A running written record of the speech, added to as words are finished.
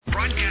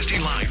Broadcasting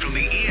live from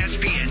the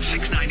ESPN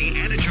 690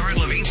 Anajar and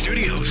Levine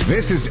studios.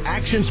 This is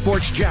Action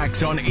Sports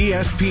Jax on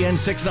ESPN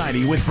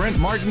 690 with Brent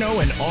Martineau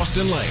and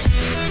Austin Lane.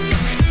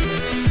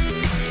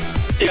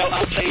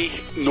 I'll say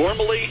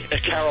normally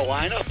at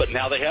Carolina, but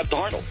now they have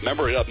Darnold.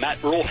 Remember,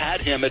 Matt Rule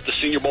had him at the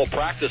Senior Bowl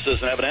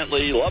practices and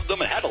evidently loved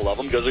him and had to love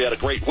him because he had a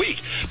great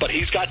week. But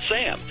he's got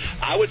Sam.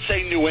 I would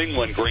say New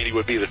England, Greeny,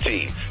 would be the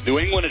team. New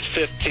England is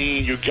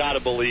 15. You got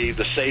to believe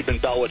the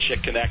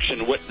Saban-Belichick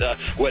connection with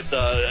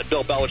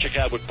Bill Belichick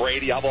had with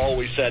Brady. I've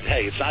always said,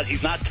 hey,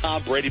 he's not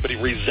Tom Brady, but he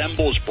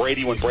resembles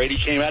Brady when Brady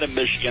came out of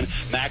Michigan.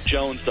 Mac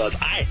Jones does.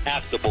 I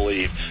have to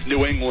believe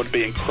New England would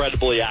be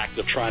incredibly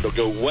active trying to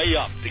go way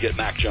up to get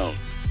Mac Jones.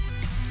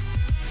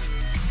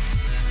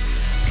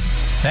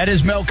 That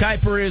is Mel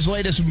Kiper, his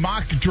latest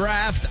mock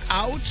draft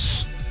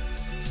outs.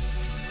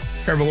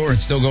 Trevor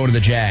Lawrence still going to the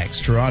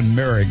Jags. Teron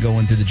Merritt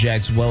going to the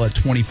Jags as well at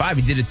 25.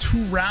 He did a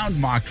 2-round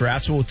mock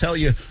draft, so we'll tell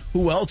you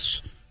who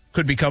else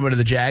could be coming to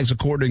the Jags,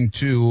 according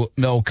to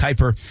Mel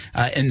Kiper,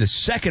 in the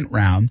second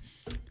round.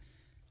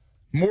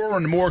 More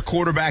and more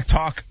quarterback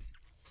talk.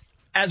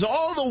 As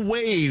all the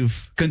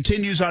wave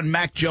continues on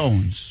Mac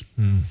Jones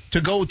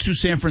to go to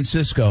San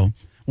Francisco,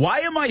 why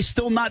am I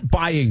still not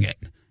buying it?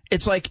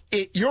 It's like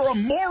you're a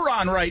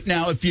moron right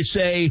now if you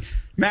say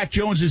Mac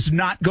Jones is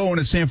not going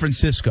to San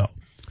Francisco.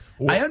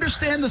 Well, I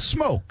understand the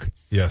smoke.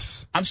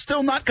 Yes. I'm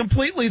still not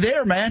completely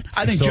there, man.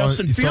 I think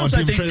Justin Fields,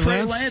 I think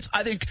Trey Lance,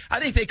 I think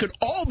they could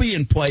all be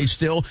in play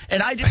still.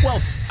 And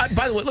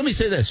by the way, let me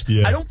say this.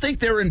 Yeah. I don't think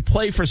they're in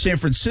play for San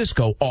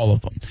Francisco, all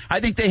of them. I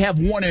think they have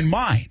one in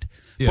mind.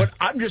 Yeah. But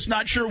I'm just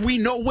not sure we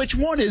know which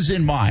one is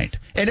in mind.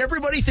 And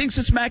everybody thinks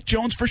it's Mac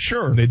Jones for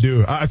sure. They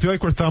do. I feel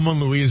like we're thumb on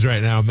Louise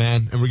right now,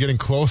 man. And we're getting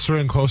closer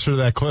and closer to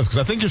that cliff. Because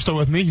I think you're still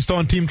with me. You still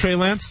on Team Trey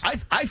Lance?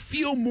 I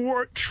feel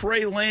more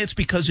Trey Lance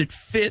because it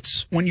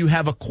fits when you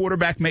have a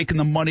quarterback making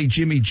the money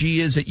Jimmy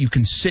G is that you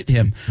can sit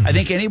him. Mm-hmm. I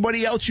think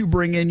anybody else you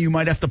bring in, you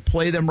might have to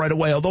play them right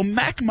away. Although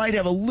Mac might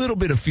have a little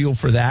bit of feel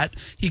for that.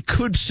 He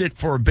could sit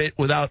for a bit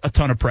without a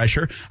ton of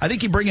pressure. I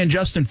think you bring in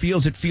Justin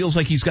Fields, it feels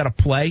like he's got to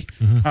play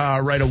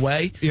right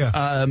away.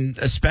 Yeah.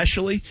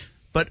 Especially.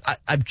 But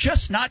I'm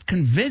just not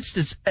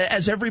convinced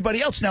as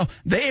everybody else. Now,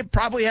 they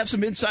probably have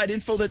some inside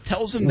info that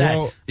tells them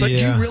that. But do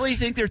you really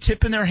think they're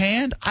tipping their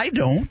hand? I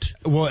don't.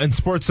 Well, and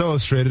Sports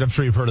Illustrated, I'm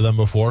sure you've heard of them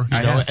before.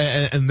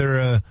 And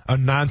they're a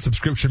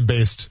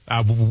non-subscription-based,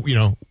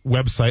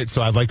 website.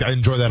 So I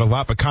enjoy that a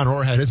lot. But Conor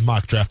Orr had his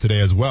mock draft today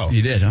as well.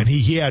 He did, huh? And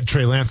he had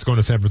Trey Lance going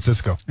to San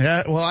Francisco.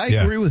 Yeah, well, I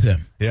agree with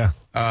him. Yeah.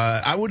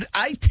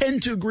 I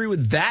tend to agree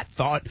with that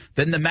thought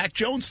than the Mac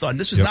Jones thought. And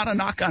this is not a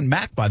knock on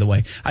Mac, by the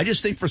way. I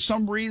just think for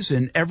some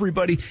reason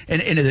everybody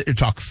and it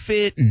talk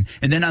fit and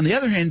then on the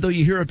other hand, though,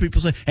 you hear people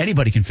say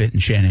anybody can fit in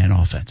Shanahan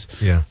offense.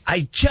 Yeah.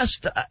 I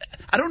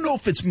don't know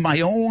if it's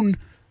my own.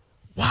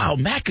 Wow,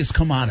 Mac has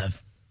come out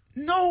of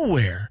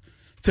nowhere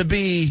to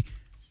be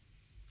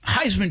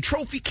Heisman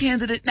Trophy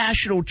candidate,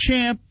 national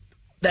champ.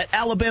 That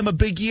Alabama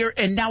big year,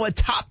 and now a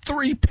top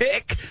 3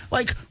 pick.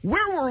 Like,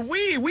 where were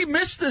we? We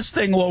missed this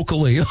thing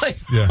locally. Like,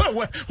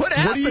 what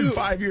happened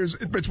 5 years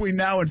between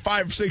now and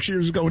 5 or 6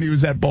 years ago when he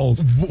was at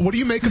Bowls? What do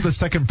you make of the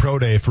second pro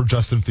day for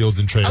Justin Fields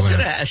and Trey Lance? I was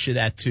going to ask you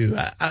that too.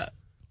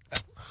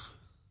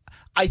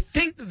 I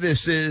think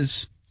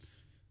this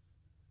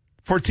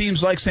for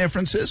teams like San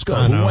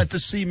Francisco who went to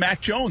see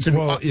Mac Jones, and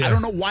I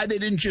don't know why they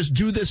didn't just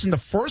do this in the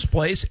first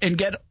place and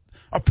get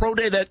a pro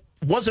day that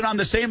wasn't on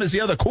the same as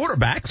the other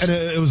quarterbacks. And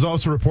it was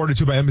also reported,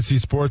 too, by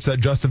NBC Sports that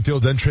Justin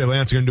Fields and Trey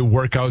Lance are going to do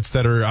workouts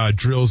that are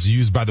drills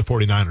used by the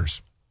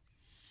 49ers.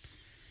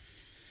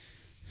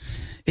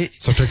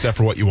 So take that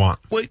for what you want.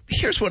 Well,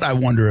 here's what I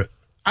wonder.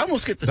 I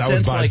almost get the sense that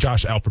was by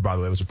Josh Alper, by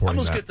the way, was reporting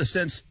that. I almost get the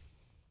sense,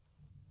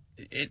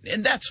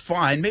 and that's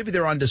fine. Maybe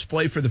they're on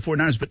display for the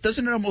 49ers, but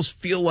doesn't it almost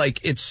feel like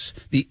it's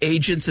the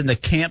agents and the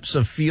camps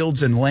of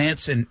Fields and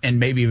Lance and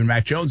maybe even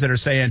Mac Jones that are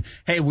saying,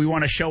 hey, we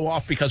want to show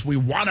off because we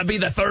want to be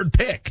the third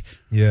pick?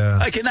 Yeah.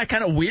 Like, isn't that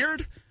kind of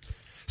weird?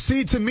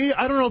 See, to me,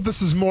 I don't know if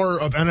this is more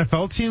of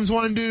NFL teams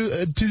wanting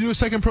to do a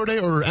second pro day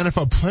or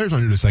NFL players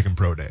wanting to do a second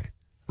pro day.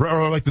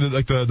 Or like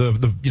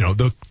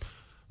the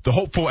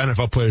hopeful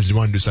NFL players who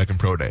want to do second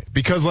pro day.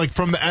 Because like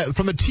from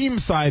the team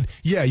side,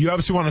 yeah, you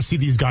obviously want to see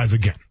these guys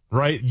again.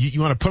 Right? You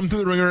want to put them through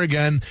the ringer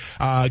again,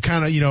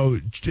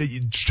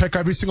 check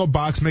every single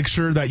box, make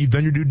sure that you've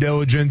done your due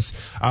diligence,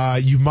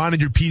 you've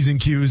monitored your P's and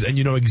Q's, and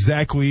you know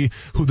exactly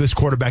who this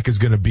quarterback is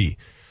going to be.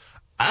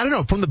 I don't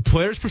know, from the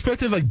player's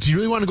perspective, like, do you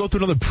really want to go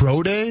through another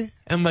pro day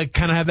and like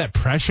kind of have that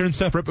pressure and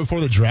stuff right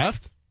before the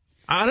draft?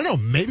 I don't know.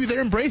 Maybe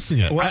they're embracing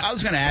it. Well, I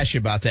was going to ask you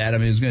about that. I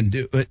mean, I was going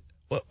to do it.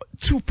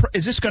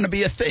 Is this going to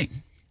be a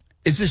thing?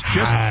 Is this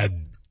just...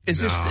 Is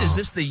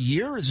this the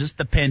year? Is this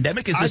the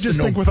pandemic? Is this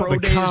the pro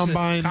days,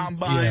 combine,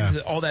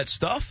 all that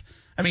stuff?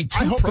 I mean,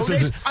 2 pro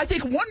days? I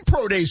think 1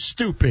 pro day is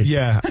stupid.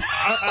 Yeah.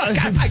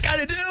 I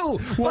kind of do.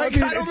 Well, I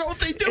don't know if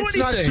they do anything. It's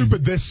not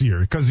stupid this year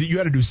because you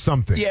had to do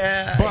something.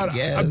 Yeah, but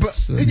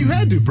you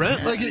had to,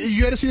 Brent. Like,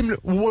 you had to see them.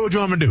 What would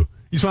you want them to do? You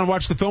just want to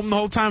watch the film the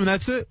whole time and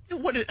that's it?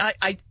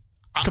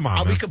 Come on,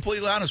 I'll be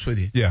completely honest with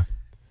you. Yeah.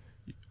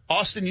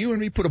 Austin, you and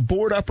me put a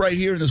board up right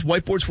here, and this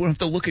whiteboard, so we don't have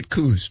to look at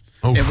Kuz.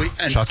 Oh,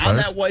 and shots on fired.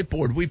 that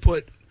whiteboard, we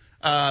put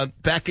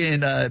back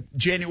in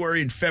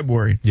January and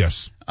February.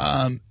 Yes.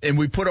 And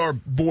we put our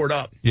board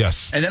up.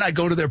 Yes. And then I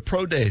go to their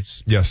pro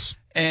days. Yes.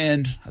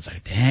 And I was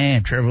like,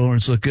 damn, Trevor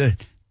Lawrence looked good.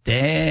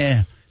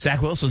 Damn.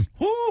 Zach Wilson,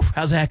 whoo,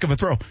 how's a heck of a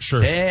throw.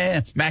 Sure.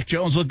 Damn. Mac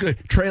Jones looked good.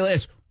 Trey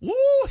Lance, woo,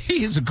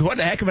 he's what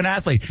a heck of an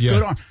athlete. Yeah.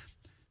 Good on.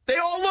 They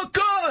all look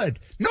good.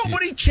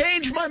 Nobody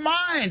changed my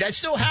mind. I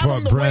still have But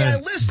them the way I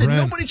Brent, listed.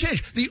 Nobody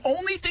changed. The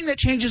only thing that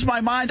changes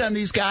my mind on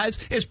these guys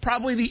is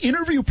probably the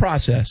interview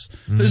process,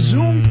 the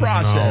Zoom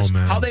process, no,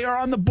 man. how they are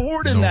on the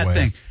board in No that way.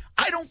 thing.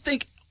 I don't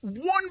think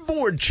one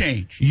board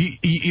changed.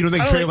 You don't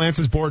think Trey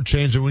Lance's board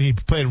changed when he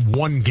played in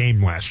one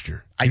game last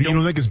year? You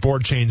don't think his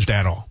board changed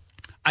at all?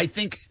 I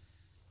think.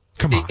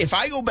 Come on. If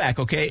I go back,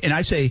 okay, and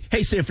I say,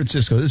 hey, San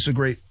Francisco, San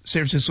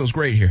Francisco's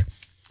great here.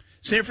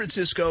 San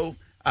Francisco,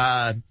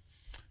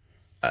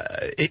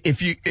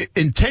 if you,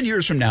 in 10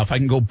 years from now, if I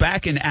can go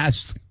back and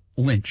ask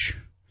Lynch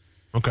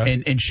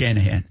Okay. and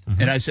Shanahan,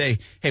 and I say,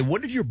 hey,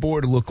 what did your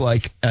board look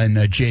like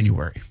in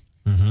January?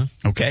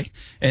 Mm-hmm. Okay.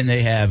 And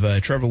they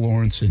have Trevor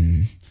Lawrence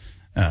and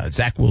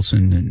Zach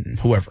Wilson and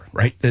whoever,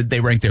 right?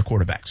 They rank their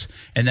quarterbacks.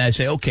 And then I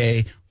say,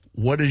 okay,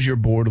 what does your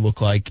board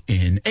look like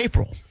in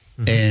April?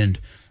 And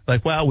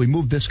like, well, we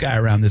moved this guy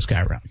around.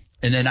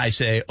 And then I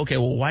say, okay,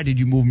 well, why did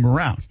you move him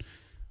around?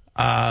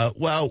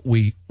 Well,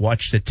 we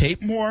watched the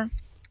tape more.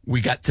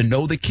 We got to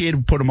know the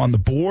kid, put him on the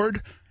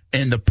board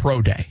and the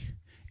pro day.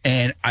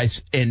 And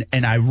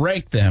I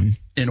ranked them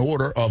in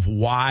order of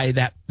why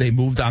that they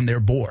moved on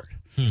their board.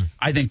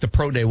 I think the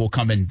pro day will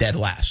come in dead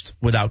last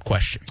without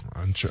question.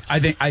 I'm sure.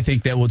 I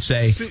think they would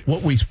say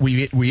what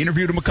we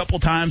interviewed him a couple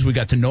times. We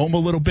got to know him a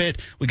little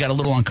bit. We got a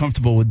little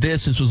uncomfortable with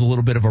this. This was a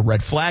little bit of a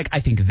red flag. I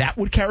think that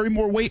would carry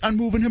more weight on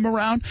moving him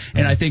around.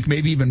 And I think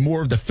maybe even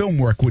more of the film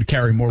work would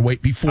carry more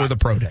weight before the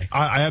pro day.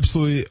 I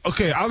absolutely –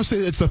 okay, obviously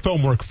it's the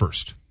film work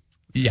first.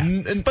 Yeah.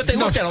 But they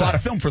looked at a lot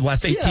of film for the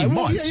last 18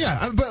 months.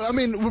 Yeah. But, I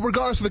mean,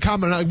 regardless of the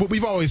comment, like what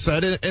we've always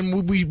said,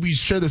 and we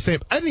share the same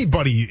 –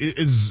 anybody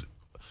is –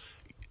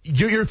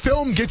 your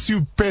film gets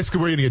you basically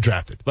where you're going to get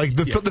drafted. Like,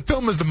 the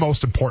film is the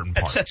most important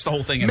part. That sets the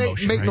whole thing in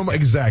motion.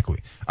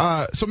 Exactly.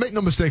 So make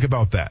no mistake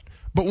about that.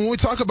 But when we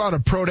talk about a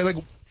pro day, like,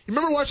 you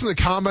remember watching the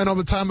combine all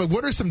the time? Like,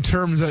 what are some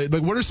terms,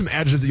 what are some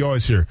adjectives that you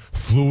always hear?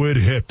 Fluid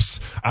hips,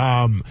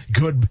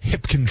 good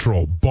hip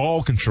control,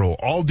 ball control,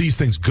 all these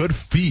things, good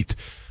feet.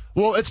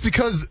 Well, it's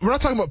because we're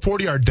not talking about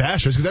 40-yard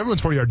dashes, because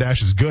everyone's 40-yard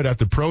dash is good at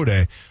the pro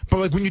day. But,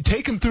 like, when you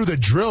take them through the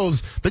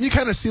drills, then you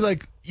kind of see,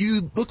 like,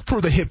 you look for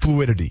the hip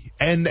fluidity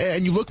and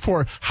you look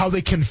for how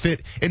they can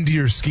fit into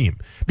your scheme.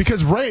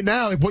 Because right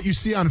now, like, what you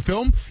see on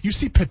film, you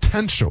see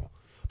potential.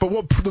 But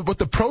what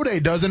the pro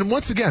day does, and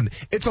once again,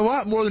 it's a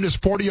lot more than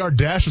just 40-yard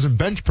dashes and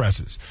bench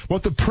presses.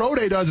 What the pro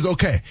day does is,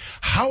 okay,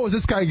 how is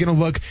this guy going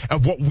to look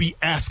at what we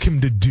ask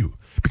him to do?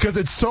 Because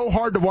it's so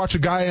hard to watch a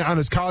guy on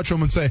his college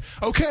film and say,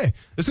 okay,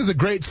 this is a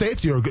great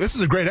safety or this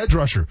is a great edge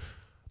rusher,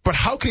 but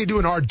how can he do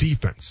in our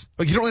defense?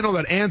 Like, you don't really know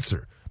that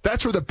answer.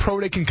 That's where the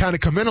pro day can kind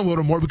of come in a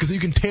little more, because you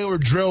can tailor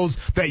drills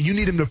that you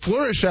need him to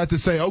flourish at to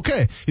say,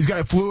 okay, he's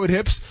got fluid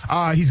hips,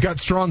 he's got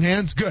strong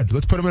hands, good.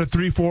 Let's put him in a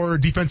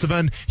 3-4 defensive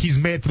end. He's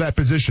made for that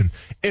position.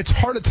 It's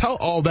hard to tell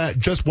all that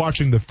just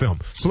watching the film.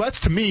 So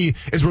that's, to me,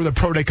 is where the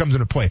pro day comes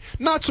into play.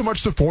 Not so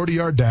much the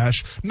 40-yard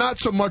dash, not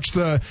so much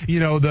the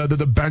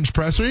bench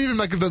press, or even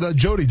like the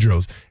Jody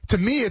drills. To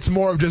me, it's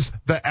more of just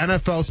the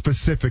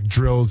NFL-specific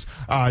drills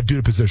due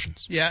to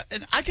positions. Yeah,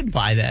 and I can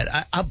buy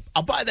that.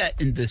 I'll buy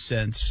that in this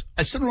sense.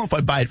 I still don't know if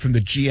I buy it from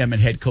the GM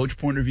and head coach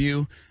point of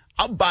view.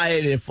 I'll buy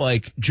it if,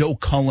 like, Joe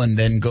Cullen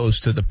then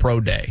goes to the pro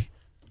day,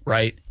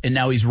 right? And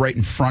now he's right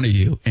in front of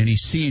you, and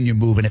he's seeing you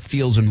move, and it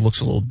feels and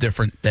looks a little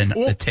different than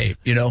the tape,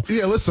 you know?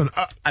 Yeah, listen.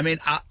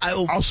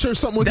 I'll share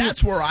something with you.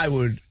 That's where I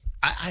would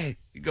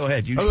 – go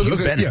ahead. You've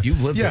been it.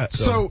 You've lived it.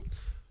 So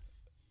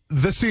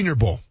the Senior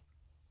Bowl.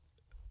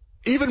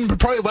 Even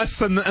probably less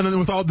than, and then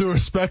with all due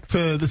respect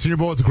to the Senior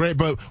Bowl, it's great,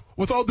 but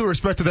with all due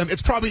respect to them,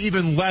 it's probably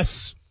even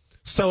less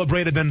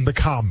celebrated than the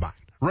Combine.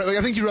 Right? Like,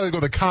 I think you'd rather go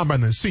to the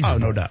Combine than the Senior Bowl.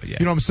 Oh, no doubt, yeah.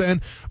 You know what I'm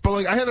saying? But,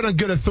 like, I have it on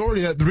good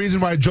authority that the reason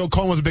why Joe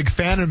Cullen was a big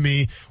fan of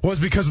me was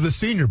because of the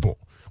Senior Bowl.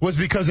 Was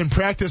because in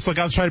practice, like,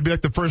 I was trying to be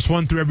like the first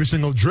one through every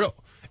single drill.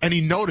 And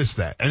he noticed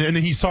that, and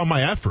he saw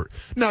my effort.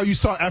 Now, you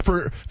saw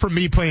effort from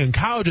me playing in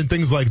college and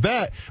things like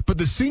that, but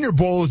the Senior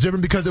Bowl was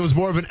different because it was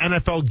more of an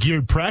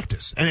NFL-geared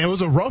practice, and it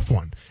was a rough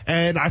one.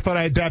 And I thought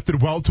I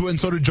adapted well to it, and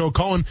so did Joe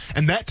Cullen,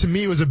 and that, to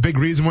me, was a big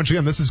reason, once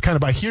again, this is kind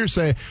of by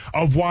hearsay,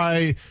 of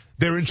why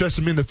they were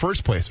interested in me in the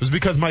first place. It was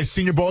because my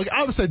Senior Bowl, like,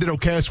 obviously I did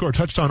okay, I scored a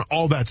touchdown,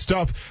 all that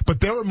stuff, but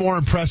they were more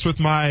impressed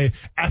with my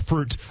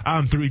effort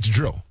through each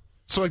drill.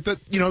 So, like, that,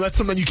 you know, that's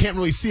something you can't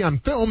really see on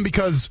film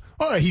because,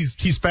 all right,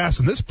 he's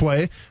fast in this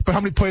play, but how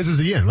many plays is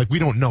he in? Like, we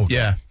don't know that.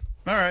 Yeah.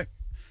 All right.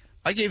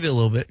 I gave you a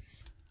little bit.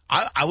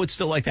 I would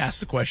still like to ask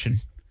the question,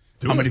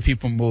 how many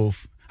people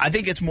move? I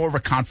think it's more of a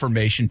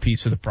confirmation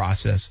piece of the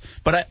process.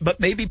 But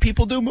maybe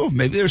people do move.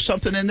 Maybe there's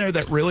something in there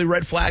that really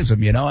red flags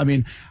them. You know, I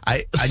mean,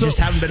 I just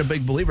haven't been a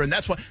big believer, and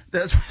that's what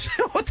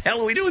the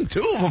hell are we doing 2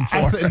 of them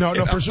for?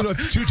 No, for sure.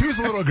 Two is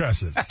a little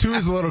aggressive. 2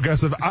 is a little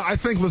aggressive. I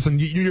think. Listen,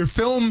 your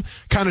film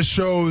kind of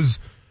shows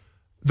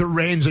the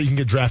range that you can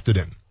get drafted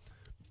in.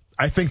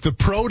 I think the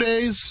pro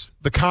days,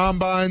 the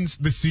combines,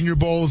 the Senior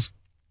Bowls,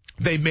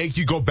 they make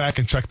you go back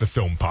and check the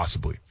film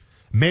possibly.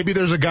 Maybe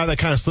there's a guy that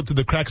kind of slipped through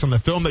the cracks on the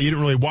film that you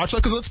didn't really watch.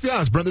 Because let's be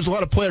honest, Brent, there's a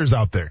lot of players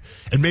out there.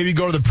 And maybe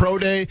go to the pro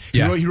day.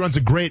 You know, he runs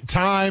a great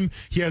time.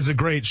 He has a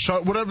great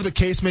shot. Whatever the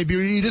case may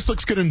be, he just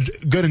looks good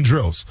in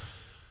drills.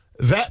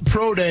 That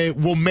pro day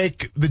will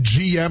make the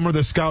GM or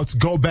the scouts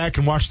go back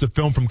and watch the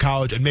film from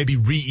college and maybe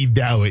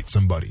reevaluate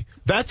somebody.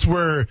 That's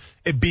where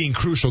it being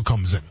crucial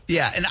comes in.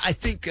 Yeah, and I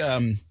think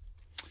I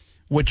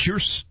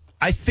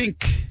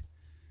think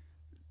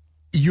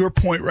your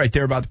point right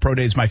there about the pro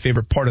day is my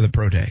favorite part of the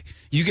pro day.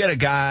 You get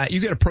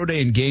a pro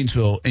day in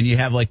Gainesville, and you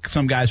have like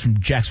some guys from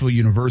Jacksonville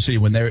University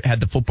when they had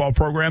the football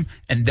program,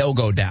 and they'll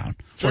go down.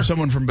 Sure. Or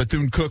someone from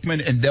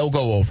Bethune-Cookman, and they'll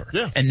go over.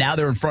 Yeah. And now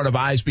they're in front of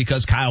eyes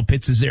because Kyle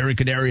Pitts is there and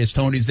Kadarius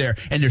Toney's there,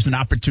 and there's an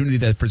opportunity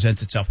that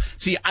presents itself.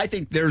 See, I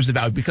think there's the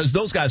value because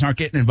those guys aren't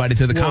getting invited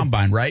to the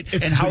combine, right?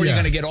 And how are you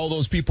going to get all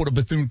those people to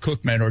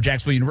Bethune-Cookman or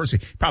Jacksonville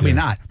University? Probably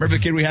not. Remember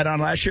the kid we had on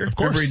last year? Of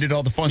course. Remember he did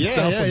all the fun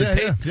stuff with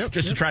the tape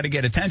just to try to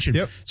get attention.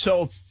 Yep.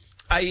 So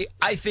I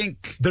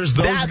think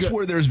that's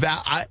where there's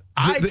value.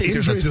 I think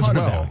there's a ton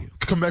of value.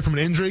 Come back from an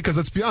injury, because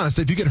let's be honest,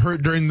 if you get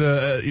hurt during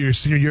your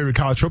senior year of your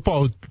college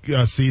football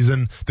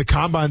season, the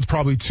combine's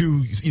probably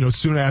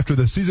soon after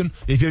the season.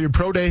 If you have your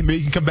pro day, maybe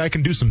you can come back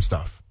and do some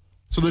stuff.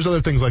 So there's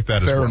other things like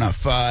that as well.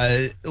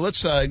 Fair enough.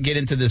 Let's get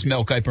into this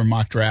Mel Kiper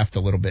mock draft a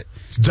little bit.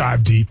 Let's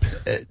dive deep.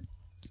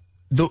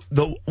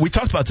 We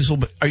talked about this a little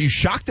bit. Are you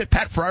shocked at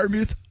Pat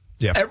Freiermuth?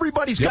 Yeah.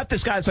 Everybody's got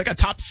this guy. It's like a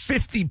top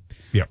 50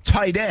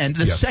 tight end.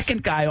 The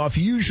second guy off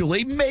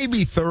usually,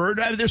 maybe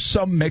third. There's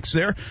some mix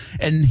there.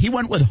 And he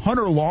went with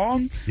Hunter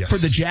Long for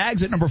the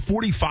Jags at number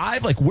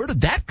 45. Like, where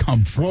did that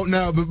come from? Well,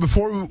 now, but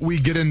before we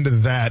get into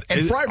that.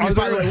 And Freiermuth,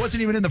 by the way,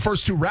 wasn't even in the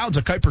first 2 rounds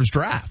of Kiper's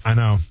draft. I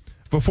know.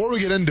 Before we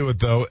get into it,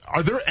 though,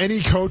 are there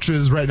any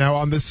coaches right now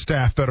on this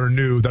staff that are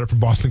new that are from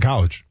Boston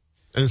College?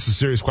 And this is a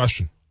serious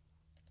question.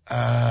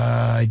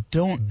 I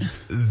don't.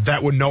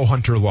 That would know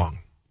Hunter Long.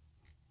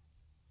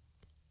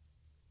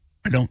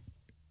 I don't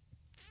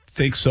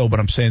think so, but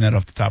I'm saying that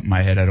off the top of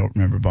my head. I don't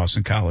remember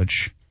Boston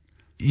College.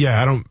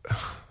 Yeah, I don't.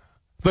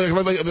 Like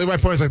my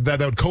point is like that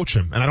would coach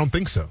him, and I don't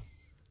think so.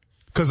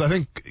 Because I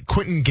think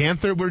Quentin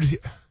Ganther, where did he?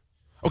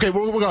 Okay,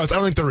 well, regardless, I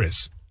don't think there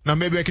is. Now,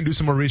 maybe I can do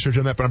some more research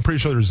on that, but I'm pretty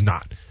sure there's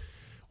not.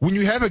 When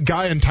you have a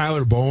guy in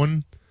Tyler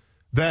Bowen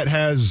that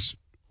has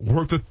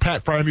worked with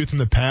Pat Freiermuth in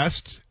the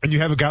past, and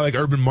you have a guy like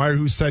Urban Meyer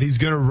who said he's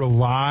going to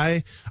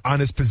rely on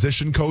his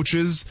position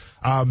coaches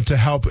to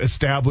help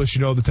establish,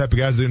 the type of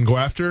guys they're going to go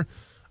after.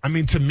 I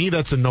mean, to me,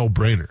 that's a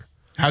no-brainer.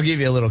 I'll give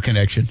you a little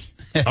connection.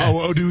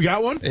 Do we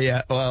got one?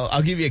 Yeah, well,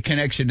 I'll give you a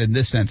connection in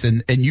this sense,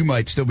 and you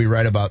might still be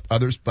right about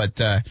others, but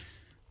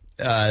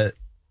the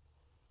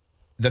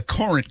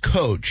current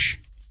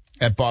coach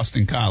at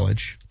Boston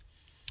College.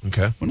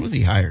 Okay. When was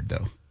he hired,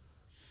 though?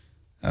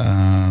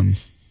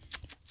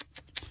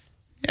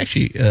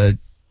 Actually,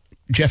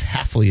 Jeff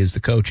Hafley is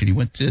the coach, and he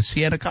went to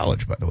Siena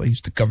College, by the way. He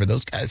used to cover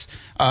those guys.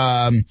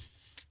 Last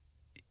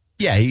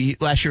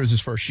year was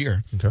his first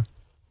year. Okay.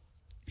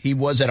 He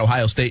was at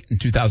Ohio State in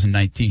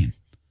 2019.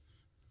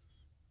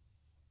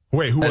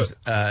 Wait, who was?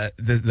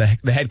 The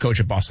head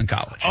coach at Boston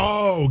College.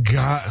 Oh,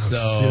 God.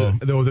 So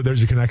there's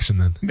your connection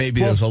then.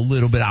 Maybe there's a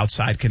little bit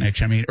outside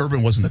connection. I mean,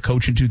 Urban wasn't the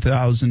coach in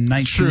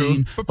 2019.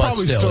 True, but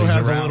probably still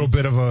has around. A little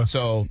bit of a...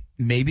 So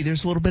maybe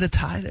there's a little bit of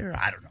tie there.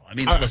 I don't know. I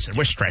mean, listen,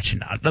 we're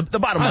stretching out. The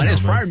bottom line is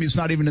Freiermuth's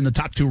not even in the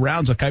top 2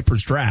 rounds of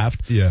Kiper's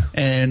draft. Yeah.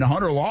 And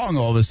Hunter Long,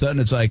 all of a sudden,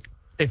 it's like,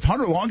 if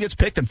Hunter Long gets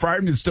picked and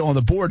Freiermuth's still on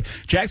the board,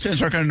 Jags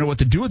fans aren't going to know what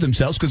to do with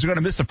themselves because they're going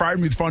to miss the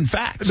Freiermuth fun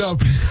facts. No,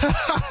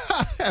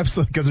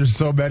 absolutely, because there's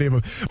so many of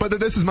them. But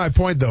this is my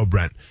point, though,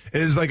 Brent,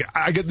 is like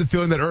I get the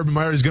feeling that Urban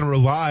Meyer is going to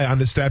rely on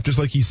the staff just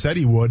like he said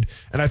he would.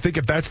 And I think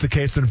if that's the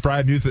case, then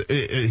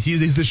Freiermuth,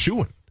 he's the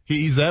shoo-in.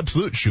 He's the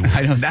absolute shoo-in.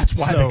 I know. That's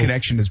why the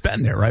connection has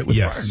been there, right, with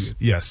Freiermuth.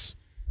 Yes.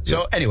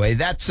 So, anyway,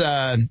 that's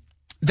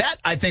that,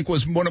 I think,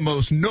 was one of the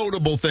most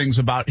notable things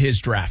about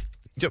his draft.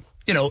 Yep.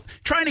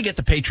 Trying to get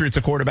the Patriots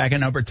a quarterback at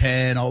number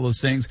 10, all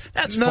those things,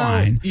 that's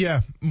fine.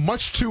 Yeah.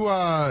 Much to,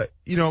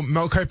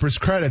 Mel Kiper's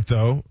credit,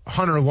 though,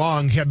 Hunter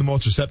Long, he had the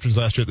most receptions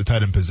last year at the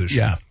tight end position.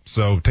 Yeah.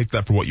 So take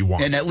that for what you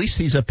want. And at least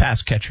he's a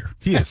pass catcher.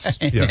 He is.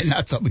 Yes. And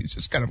not somebody who's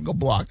just kind of go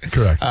block.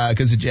 Correct.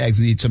 Because the Jags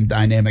need some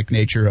dynamic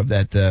nature of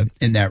that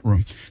in that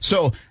room.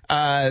 So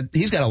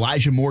he's got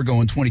Elijah Moore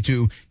going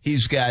 22.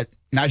 He's got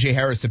Najee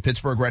Harris to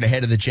Pittsburgh right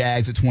ahead of the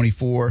Jags at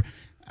 24.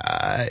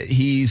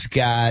 He's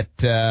got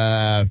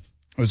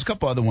there's a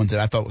couple other ones that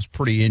I thought was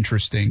pretty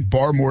interesting.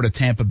 Barmore to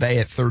Tampa Bay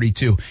at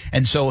 32.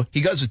 And so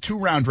he does a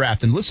 2-round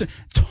draft. And listen,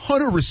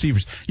 ton of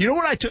receivers. You know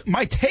what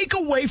my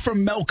takeaway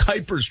from Mel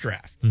Kiper's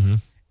draft? Mm-hmm.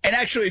 And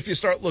actually, if you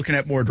start looking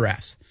at more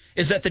drafts,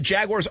 is that the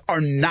Jaguars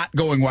are not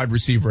going wide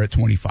receiver at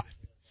 25.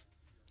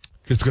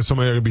 Just because so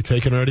many are going to be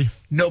taken already?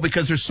 No,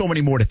 because there's so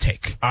many more to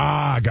take.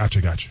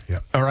 Gotcha. Yeah.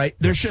 All right.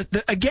 There's just,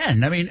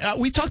 again, I mean,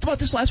 we talked about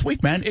this last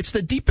week, man. It's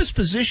the deepest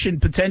position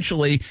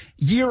potentially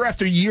year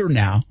after year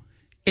now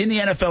in the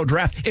NFL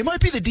draft. It might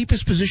be the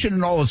deepest position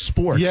in all of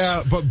sports.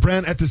 Yeah, but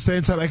Brent, at the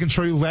same time, I can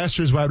show you last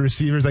year's wide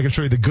receivers. I can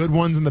show you the good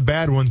ones and the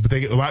bad ones, but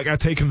they got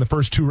taken in the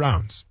first 2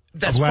 rounds.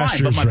 That's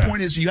fine, but my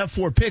point is you have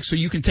 4 picks, so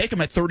you can take them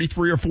at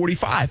 33 or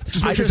 45.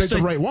 Just make sure you take the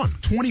right one.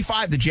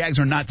 25, the Jags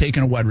are not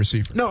taking a wide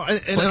receiver. No,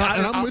 and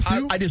I'm with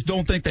you. I just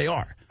don't think they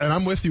are. And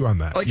I'm with you on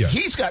that. Like, yes.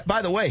 He's got,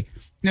 by the way,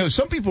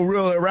 some people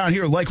really around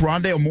here like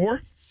Rondale Moore.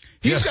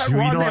 He's got Rondale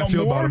Moore. You know how I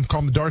feel about him.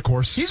 Call him the dark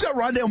horse. He's got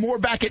Rondale Moore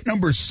back at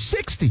number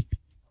 60.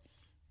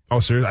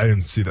 Oh, seriously? I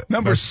didn't see that.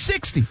 Number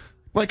 60.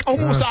 Like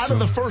almost out of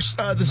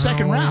the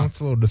second round. That's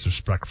a little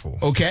disrespectful.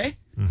 Okay.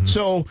 Mm-hmm.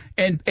 So,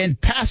 and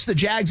past the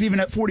Jags even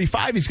at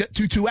 45, he's got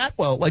Tutu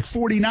Atwell, like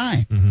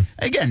 49. Mm-hmm.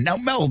 Again, now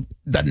Mel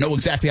doesn't know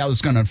exactly how this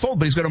is going to unfold,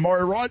 but he's got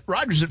Amari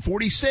Rodgers at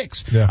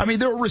 46. Yeah. I mean,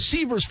 there are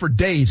receivers for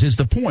days is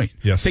the point.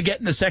 Yes. To get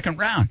in the second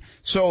round.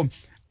 So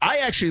I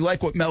actually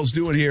like what Mel's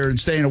doing here and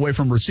staying away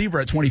from receiver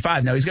at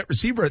 25. Now, he's got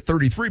receiver at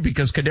 33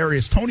 because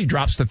Kadarius Toney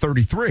drops to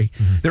 33.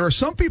 Mm-hmm. There are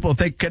some people who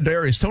think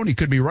Kadarius Toney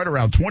could be right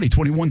around 20,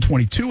 21,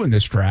 22 in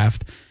this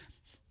draft.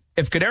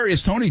 If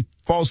Kadarius Toney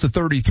falls to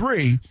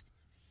 33,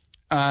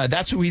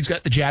 that's who he's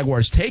got the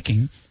Jaguars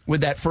taking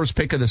with that first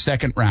pick of the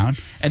second round.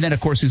 And then, of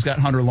course, he's got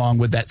Hunter Long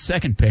with that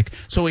second pick.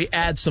 So he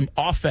adds some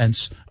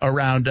offense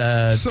around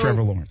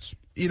Trevor Lawrence.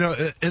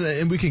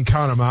 And we can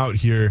count them out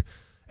here.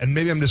 And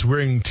maybe I'm just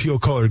wearing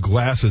teal-colored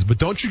glasses, but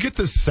don't you get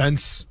the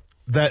sense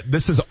that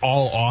this is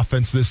all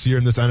offense this year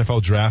in this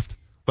NFL draft?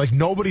 Like,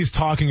 nobody's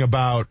talking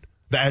about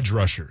the edge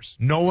rushers.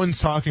 No one's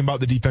talking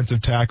about the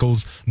defensive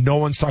tackles. No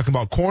one's talking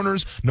about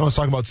corners. No one's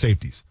talking about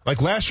safeties.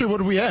 Like last year, what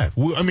did we have?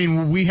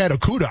 We had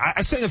Okudah.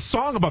 I sang a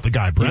song about the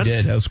guy, Brent. You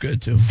did. That was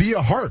good, too.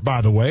 Via Hart,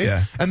 by the way.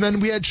 Yeah. And then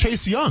we had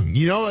Chase Young.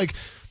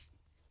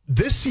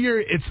 This year,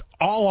 it's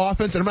all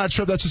offense, and I'm not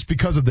sure if that's just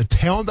because of the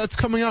talent that's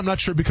coming out. I'm not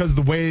sure because of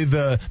the way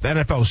the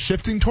NFL is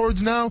shifting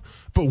towards now.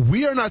 But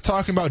we are not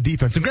talking about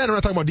defense. And granted, we're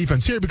not talking about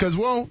defense here because,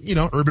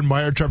 Urban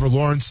Meyer, Trevor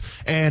Lawrence,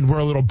 and we're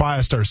a little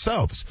biased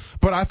ourselves.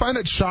 But I find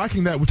it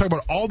shocking that we talk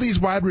about all these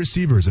wide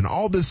receivers and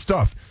all this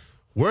stuff.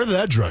 Where are the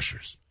edge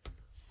rushers?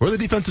 Where are the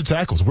defensive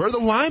tackles? Where are the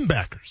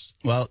linebackers?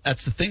 Well,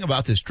 that's the thing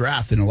about this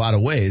draft in a lot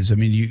of ways. I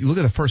mean, you look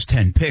at the first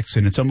 10 picks,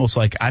 and it's almost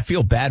like I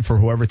feel bad for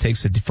whoever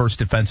takes the first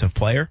defensive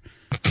player.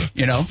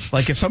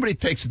 Like if somebody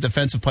takes a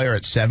defensive player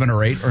at 7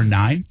 or 8 or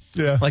 9,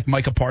 like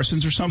Micah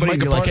Parsons or somebody,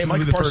 and you're like, hey,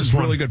 Micah Parsons is a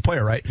really good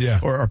player, right? Yeah.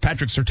 Or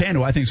Patrick Surtain,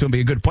 who I think is going to be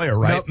a good player,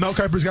 right? Mel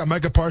Kiper's got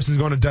Micah Parsons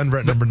going to Denver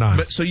at number 9.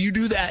 But so you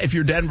do that if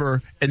you're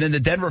Denver, and then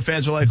the Denver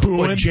fans are like,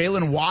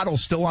 Jalen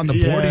Waddle's still on the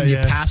board, and you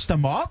passed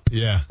him up?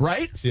 Yeah.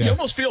 Right? Yeah. You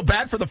almost feel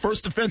bad for the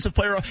first defensive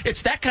player.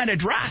 It's that kind of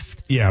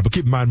draft. Yeah, but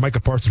keep in mind, Micah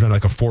Parsons ran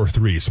like a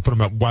 4.3, so put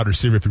him at wide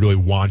receiver if you really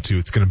want to.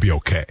 It's going to be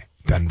okay.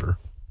 Denver.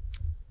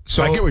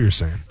 So I get what you're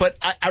saying. But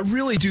I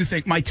really do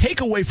think my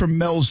takeaway from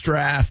Mel's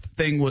draft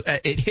thing,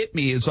 it hit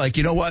me, is like,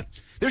 you know what?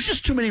 There's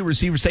just too many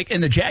receivers take,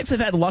 and the Jags have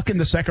had luck in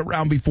the second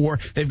round before.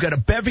 They've got a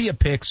bevy of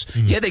picks.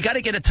 Mm-hmm. Yeah, they got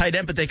to get a tight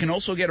end, but they can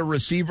also get a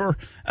receiver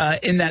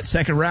in that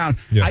second round.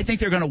 Yeah. I think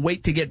they're going to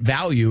wait to get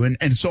value,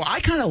 and so I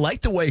kind of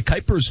like the way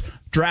Kiper's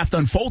draft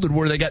unfolded,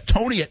 where they got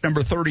Toney at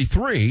number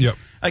 33. Yep.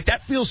 Like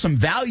that feels some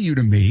value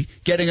to me,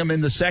 getting him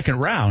in the second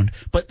round.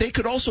 But they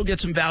could also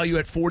get some value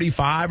at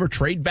 45 or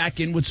trade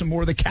back in with some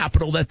more of the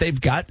capital that they've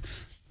got.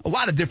 A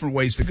lot of different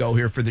ways to go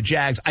here for the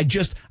Jags.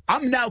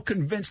 I'm now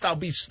convinced I'll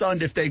be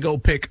stunned if they go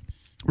pick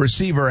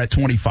receiver at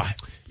 25.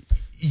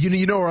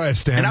 You know where I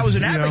stand. And I was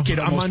an advocate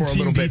almost for a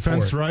little bit for it. I'm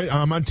on team defense, right?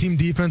 I'm on team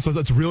defense.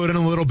 Let's reel it in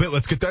a little bit.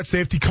 Let's get that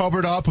safety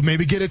covered up.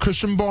 Maybe get a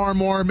Christian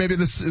Barmore. Maybe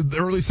the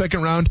early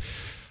second round.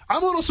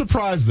 I'm a little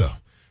surprised, though,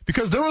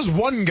 because there was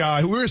one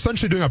guy who we were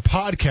essentially doing a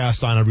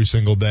podcast on every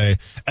single day,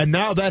 and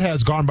now that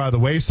has gone by the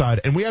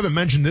wayside, and we haven't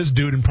mentioned this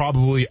dude in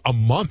probably a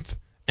month.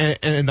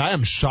 And I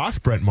am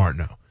shocked, Brent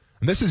Martineau.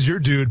 And this is your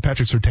dude,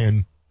 Patrick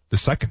Surtain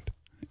II.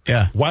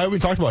 Yeah. Why haven't we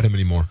talked about him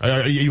anymore?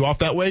 Are you off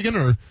that wagon?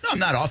 Or? No, I'm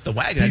not off the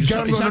wagon. He's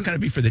not going to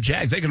be for the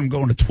Jags. They got him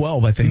going to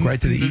 12, I think, right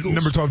to the Eagles.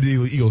 Number 12 to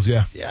the Eagles,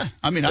 yeah. Yeah.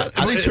 I mean, I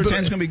think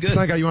Surtain's going to be good. It's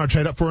not a guy you want to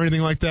trade up for or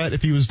anything like that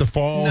if he was to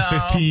fall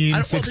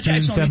 15, 16, the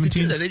Jags 17? Don't need to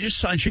do that. They just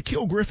signed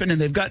Shaquille Griffin, and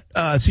they've got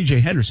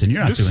C.J. Henderson.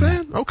 You're not just doing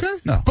saying, that. Okay.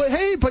 No.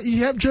 But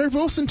you have Jared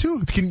Wilson,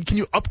 too. Can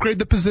you upgrade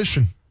the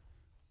position?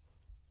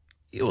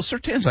 Yeah, well,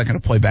 Surtain's not going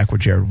to play back where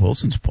Jared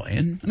Wilson's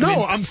playing.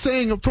 I'm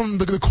saying from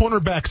the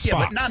cornerback spot.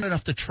 Yeah, but not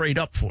enough to trade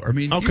up for. I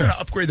mean, you're going to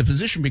upgrade the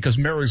position because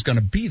Merrill's going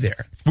to be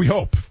there. We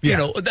hope.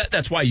 Yeah.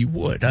 That's why you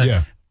would.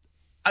 Yeah.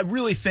 I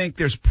really think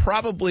there's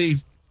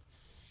probably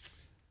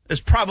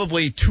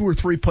 2 or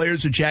 3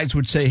 players the Jags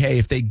would say, hey,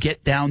 if they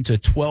get down to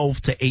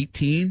 12 to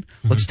 18,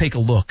 let's take a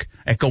look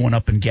at going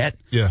up and get.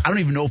 Yeah. I don't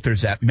even know if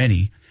there's that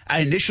many. I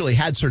initially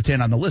had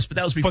Surtain on the list, but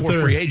that was before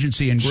free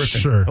agency and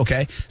Griffin. Sure.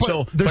 Okay.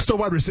 But there's still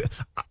wide receiver.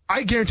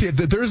 I guarantee you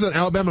that there's an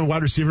Alabama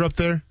wide receiver up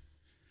there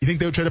You think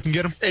they would trade up and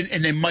get him?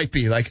 And they might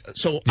be I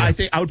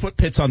think I would put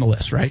Pitts on the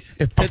list, right?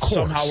 If Pitts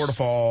somehow were to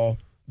fall,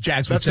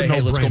 Jags would say,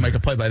 hey, let's go make a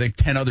play. But I think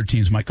 10 other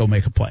teams might go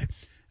make a play.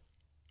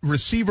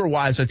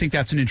 Receiver-wise, I think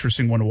that's an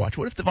interesting one to watch.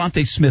 What if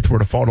Devontae Smith were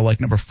to fall to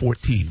number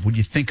 14? Would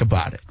you think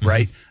about it,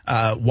 right?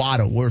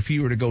 Waddle, or if he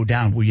were to go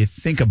down, would you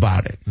think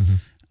about it?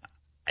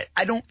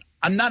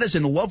 I'm not as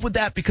in love with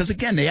that because,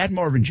 again, they had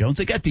Marvin Jones.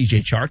 They got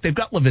DJ Chark. They've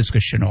got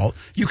Laviska Shenault.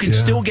 You can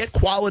still get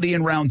quality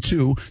in round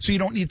 2, so you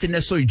don't need to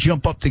necessarily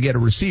jump up to get a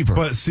receiver.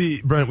 But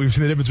see, Brent, we've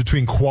seen the difference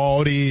between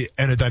quality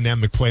and a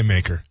dynamic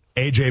playmaker.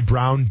 A.J.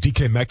 Brown,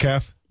 DK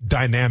Metcalf,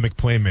 dynamic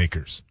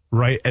playmakers.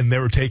 Right, and they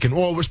were taken.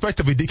 Well,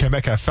 respectively, DK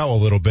Metcalf fell a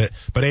little bit,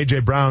 but A.J.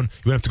 Brown,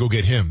 you would have to go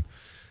get him.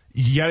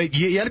 You got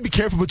to be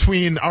careful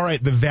between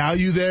the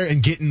value there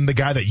and getting the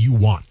guy that you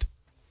want.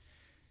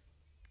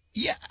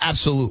 Yeah,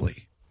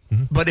 absolutely.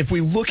 But if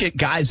we look at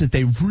guys that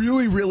they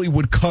really, really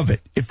would covet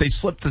if they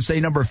slip to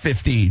say number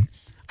 15,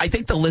 I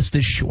think the list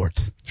is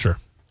short. Sure,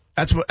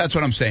 that's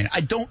what I'm saying.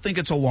 I don't think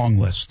it's a long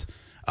list.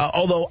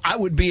 Although I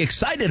would be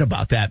excited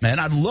about that, man.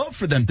 I'd love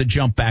for them to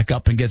jump back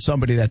up and get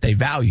somebody that they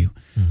value.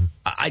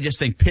 I just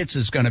think Pitts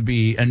is going to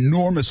be an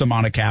enormous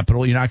amount of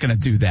capital. You're not going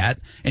to do that,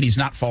 and he's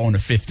not falling to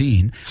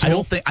 15.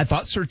 So, I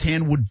thought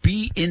Surtain would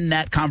be in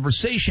that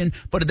conversation,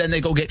 but then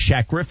they go get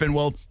Shaq Griffin.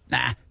 Well,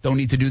 don't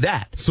need to do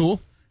that.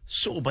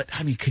 Sewell, but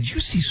I mean, could you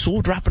see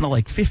Sewell dropping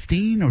to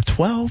 15 or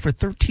 12 or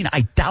 13?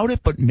 I doubt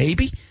it, but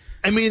maybe.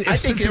 I mean, if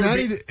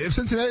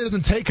Cincinnati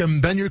doesn't take him,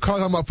 then you're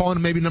talking about falling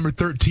to maybe number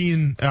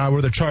 13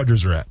 where the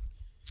Chargers are at.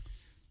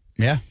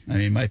 Yeah, I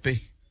mean, it might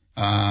be.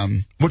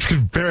 Which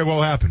could very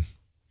well happen.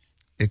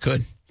 It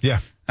could. Yeah.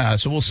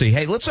 So we'll see.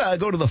 Hey, let's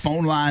go to the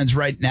phone lines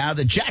right now.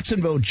 The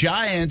Jacksonville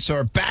Giants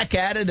are back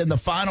at it in the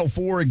Final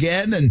Four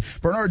again, and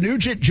Bernard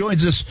Nugent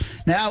joins us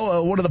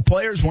now, one of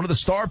the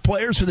star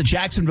players for the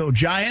Jacksonville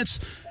Giants.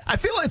 I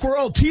feel like we're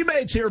all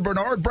teammates here,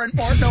 Bernard. Brent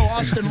Martineau,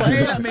 Austin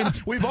Lane. I mean,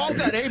 we've all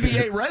got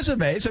ABA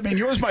resumes. I mean,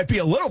 yours might be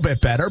a little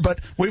bit better,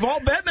 but we've all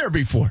been there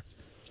before.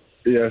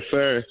 Yes,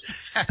 sir.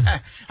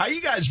 How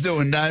you guys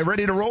doing?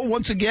 Ready to roll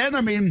once again?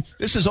 I mean,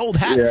 this is old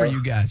hat for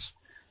you guys.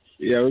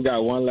 Yeah, we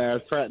got one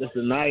last practice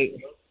tonight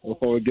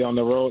before we get on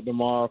the road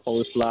tomorrow, before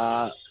we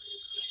fly.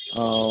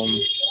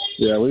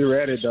 We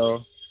ready,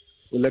 though.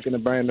 We're looking to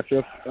bring my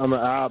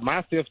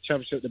fifth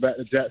championship back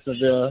to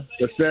Jacksonville,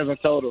 the 7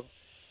 total.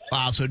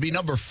 Wow, so it'd be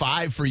number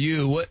 5 for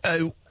you.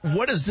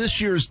 What does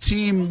this year's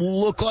team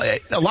look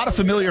like? A lot of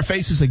familiar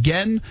faces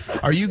again.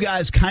 Are you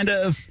guys kind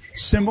of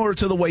similar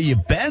to the way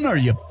you've been? Are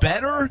you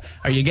better?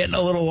 Are you getting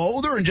a little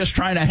older and just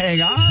trying to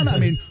hang on? I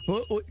mean,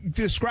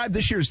 describe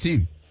this year's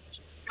team.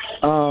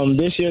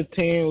 This year's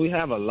team, we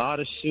have a lot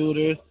of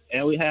shooters,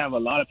 and we have a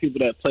lot of people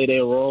that play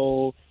their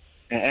role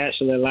and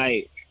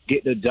actually,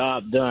 get the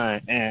job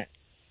done and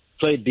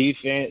play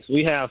defense.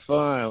 We have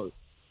fun,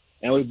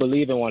 and we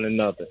believe in one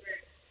another.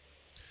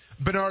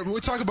 Bernard, when we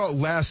talk about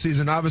last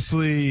season,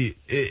 obviously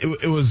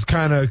it was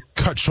kind of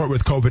cut short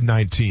with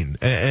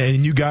COVID-19.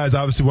 And you guys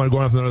obviously want to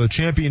go on for another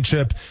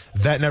championship.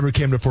 That never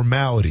came to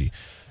formality.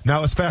 Now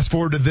let's fast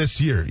forward to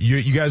this year.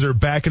 You guys are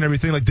back and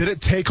everything. Did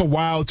it take a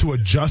while to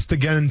adjust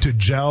again, to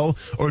gel?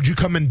 Or did you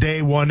come in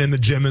day one in the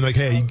gym and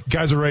hey, you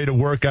guys are ready to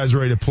work, guys are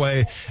ready to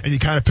play, and you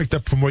kind of picked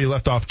up from where you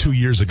left off 2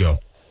 years ago?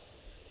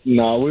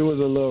 No, we was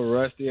a little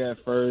rusty at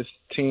first.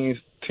 Teams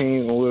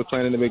when we were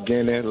playing in the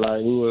beginning,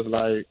 we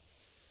was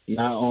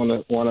not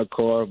on one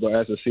accord, but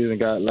as the season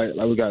got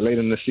we got late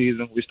in the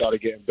season, we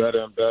started getting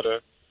better and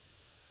better.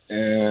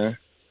 And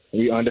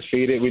we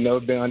undefeated. We never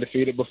been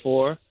undefeated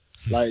before,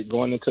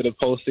 going into the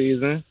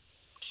postseason.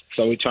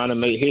 So we're trying to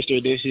make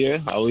history this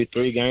year. Are we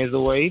 3 games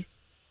away?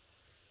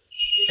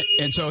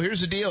 And so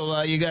here's the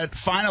deal. You got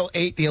Final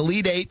 8, the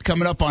Elite 8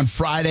 coming up on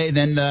Friday,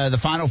 then the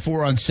Final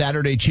 4 on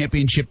Saturday,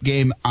 championship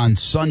game on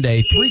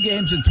Sunday. 3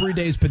 games in 3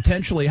 days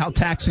potentially. How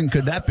taxing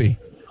could that be?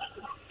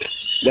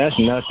 That's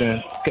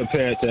nothing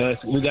compared to us.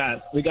 We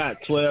got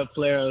 12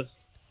 players,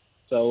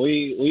 so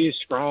we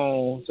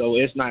strong. So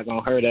it's not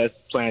gonna hurt us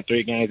playing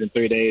 3 games in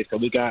 3 days.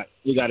 Cause we got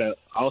an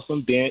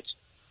awesome bench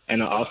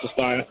and an awesome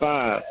starting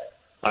 5.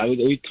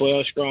 We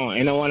 12 strong.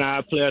 Any one of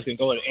our players can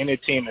go to any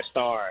team and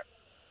start.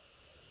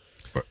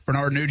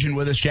 Bernard Nugent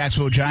with us,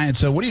 Jacksonville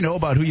Giants. What do you know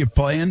about who you're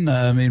playing?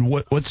 I mean,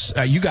 what's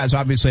you guys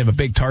obviously have a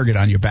big target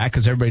on your back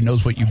because everybody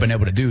knows what you've been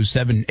able to do.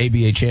 7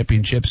 ABA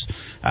championships,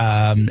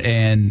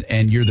 and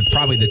you're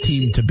probably the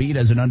team to beat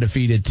as an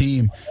undefeated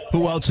team.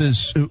 Who else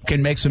who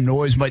can make some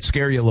noise, might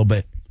scare you a little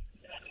bit?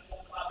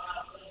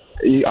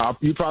 You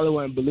probably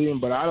wouldn't believe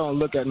him, but I don't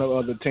look at no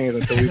other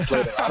teams until we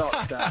play them.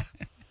 I don't.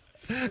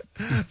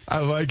 I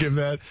like it,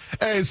 man.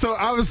 Hey, so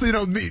obviously,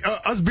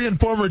 us being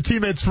former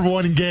teammates for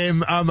one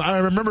game, I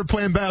remember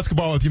playing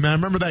basketball with you, man. I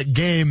remember that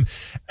game.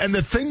 And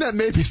the thing that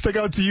maybe stuck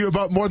out to you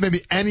about more than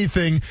maybe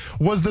anything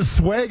was the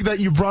swag that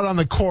you brought on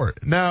the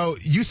court. Now,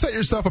 you set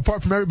yourself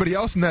apart from everybody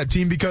else in that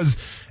team because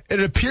it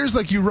appears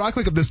like you rock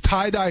this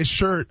tie-dye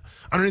shirt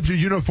underneath your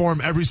uniform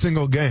every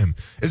single game.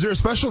 Is there a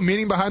special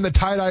meaning behind the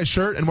tie-dye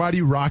shirt, and why do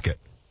you rock it?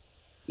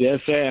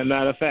 Yes, sir.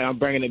 Matter of fact, I'm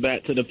bringing it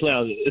back to the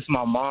playoffs. It's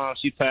my mom.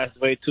 She passed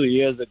away 2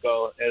 years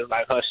ago. It's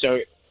her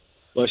shirt.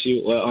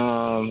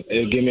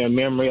 it give me a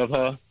memory of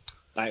her.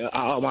 Like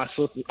all my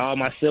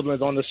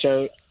siblings on the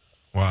shirt.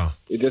 Wow.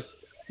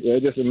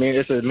 It's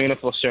a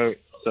meaningful shirt.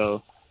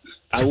 So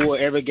I wore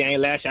it every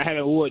game last year. I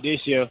haven't worn it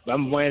this year, but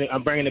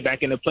I'm bringing it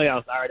back in the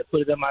playoffs. I already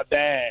put it in my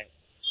bag.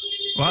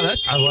 Wow,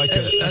 I like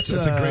it. That's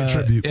a great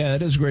tribute. Yeah,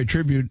 it is a great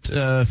tribute.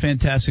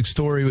 Fantastic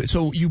story.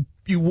 So you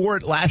wore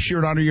it last year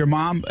in honor of your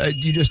mom.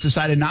 You just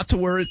decided not to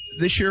wear it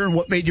this year, and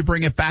what made you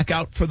bring it back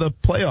out for the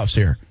playoffs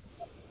here?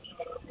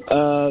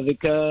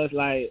 Because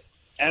like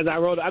as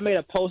I made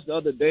a post the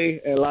other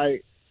day, and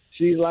like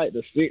she's like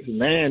the sixth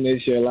man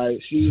this year. Like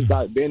she's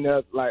like been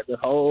there like the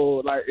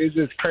whole it's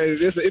just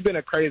crazy. It's been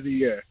a crazy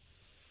year,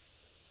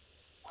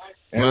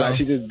 and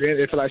like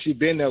it's like she's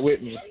been there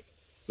with me.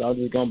 So I'm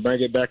just gonna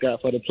bring it back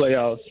out for the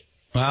playoffs.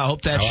 Well, I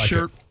hope that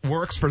shirt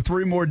works for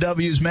 3 more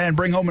W's, man.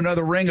 Bring home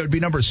another ring. It would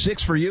be number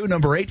 6 for you,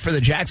 number 8 for the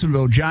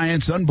Jacksonville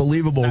Giants.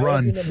 Unbelievable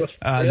run.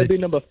 It'll be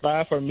number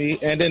 5 for me.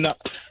 And then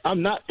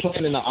I'm not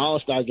playing in the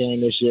All-Star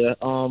game this year.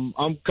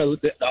 Because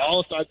the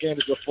All-Star game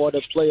is before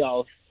the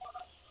playoffs.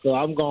 So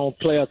I'm going to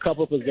play a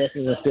couple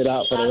possessions and sit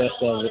out for the rest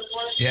of it.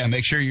 Yeah,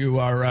 make sure you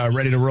are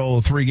ready to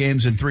roll 3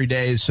 games in 3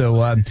 days.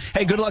 So,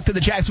 hey, good luck to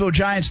the Jacksonville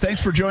Giants.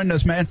 Thanks for joining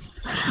us, man.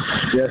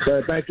 Yes,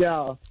 sir. Thank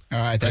y'all. All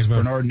right, that's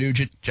Bernard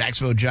Nugent,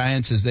 Jacksonville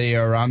Giants, as they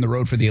are on the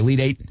road for the Elite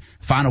Eight,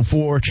 Final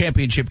Four,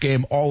 championship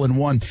game, all in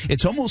one.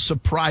 It's almost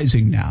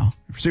surprising now.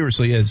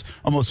 Seriously, is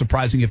almost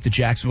surprising if the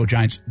Jacksonville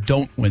Giants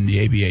don't win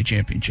the ABA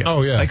championship.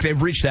 Oh, yeah. Like,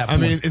 they've reached that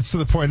point. I mean, it's to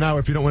the point now,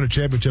 if you don't win a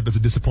championship, it's a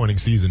disappointing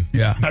season.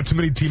 Yeah. Not too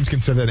many teams can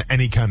say that in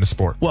any kind of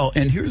sport. Well,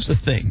 and here's the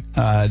thing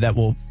that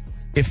will,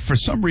 if for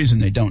some reason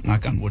they don't,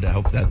 knock on wood, I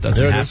hope that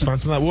doesn't happen. There it is, find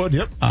some of that wood,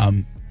 yep.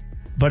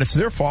 But it's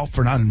their fault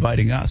for not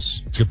inviting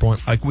us. That's a good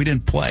point. Like, we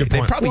didn't play. They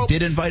probably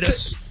did invite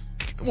us.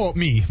 Well,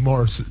 me,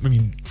 more. I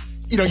mean,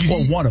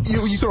 one of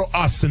us. You throw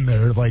us in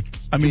there, like.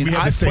 I mean, we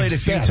I've played a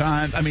stats. few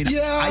times. I mean,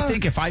 I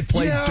think if I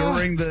played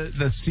during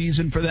the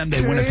season for them,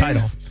 they win a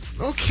title.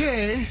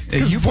 Okay.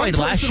 You played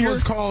last year?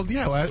 Was called,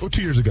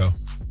 2 years ago.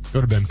 It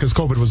would have been, because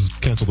COVID was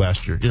canceled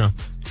last year,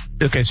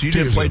 Okay, so you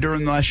didn't play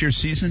during last year's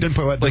season? Didn't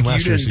play last year's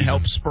season. You didn't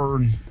help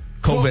spur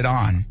COVID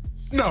on.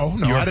 No,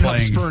 I didn't help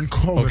spur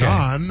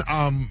COVID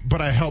on, but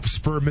I helped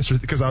spur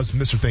because I was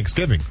Mr.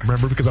 Thanksgiving.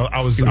 Remember, because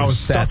I was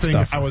stuffing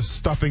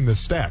the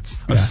stats,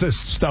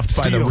 assists, stuffed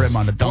steals. by the rim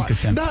on a dunk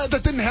attempt. No,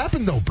 that didn't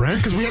happen though,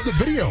 Brent, because we had the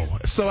video.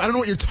 So I don't know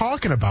what you're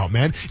talking about,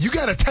 man. You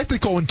got a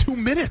technical in 2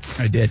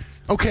 minutes. I did.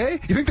 Okay,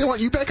 you think they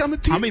want you back on the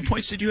team? How many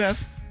points did you have?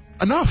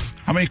 Enough.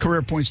 How many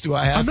career points do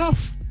I have?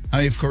 Enough. How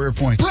many career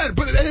points? Brent,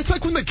 but it's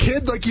like when the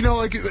kid, the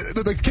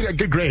kid got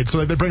good grades,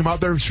 so they bring him out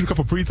there and shoot a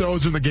couple free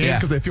throws in the game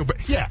because they feel bad.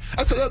 Yeah,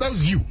 that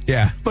was you.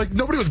 Yeah. Like,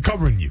 nobody was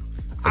covering you.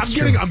 I'm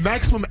getting a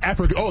maximum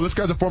effort. Oh, this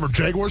guy's a former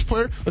Jaguars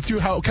player. Let's see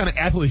how kind of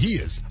athlete he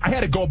is. I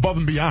had to go above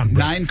and beyond.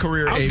 Brent. 9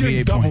 career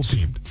ABA points. I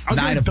was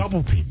getting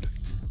double teamed.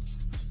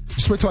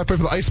 Just wait till I play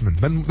for the Iceman.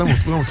 Then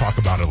we'll talk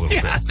about it a little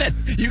bit.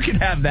 You can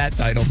have that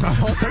title.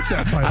 I'll take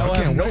that title. I will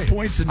have no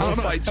points and no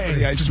fights for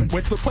the Iceman. Just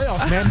wait till the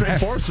playoffs, man.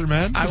 Enforcer,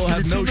 man. I will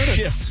have no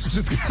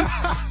shifts.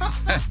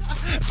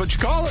 That's what you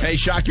call it. Hey,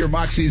 Shock Your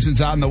Mock season's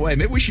on the way.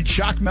 Maybe we should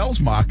shock Mel's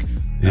mock.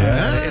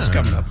 Yeah. It's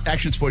coming up.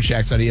 Action Sports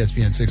Shacks on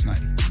ESPN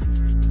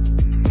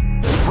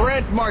 690.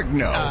 Brent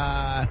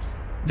Martineau.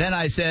 Then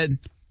I said,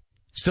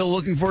 still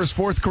looking for his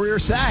 4th career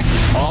sack.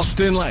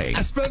 Austin Lane.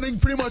 I'm spending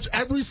pretty much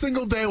every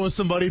single day with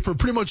somebody for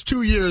pretty much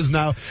 2 years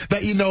now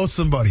that you know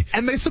somebody.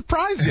 And they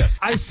surprise you.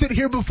 I sit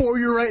here before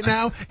you right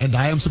now, and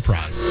I am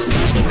surprised.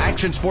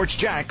 Action Sports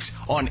Jacks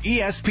on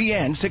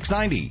ESPN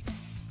 690.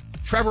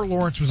 Trevor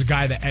Lawrence was a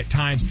guy that at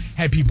times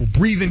had people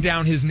breathing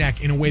down his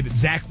neck in a way that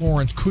Zach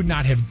Wilson, could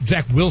not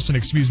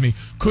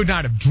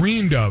have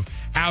dreamed of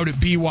out at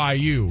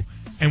BYU.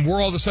 And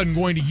we're all of a sudden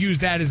going to use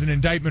that as an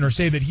indictment or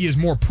say that he is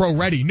more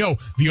pro-ready. No,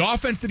 the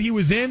offense that he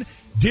was in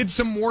did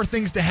some more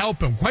things to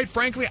help him. Quite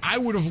frankly, I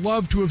would have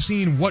loved to have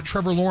seen what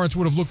Trevor Lawrence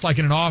would have looked like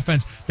in an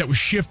offense that was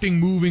shifting,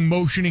 moving,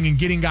 motioning, and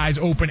getting guys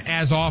open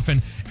as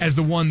often as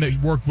the one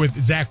that worked with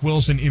Zach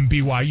Wilson in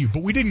BYU.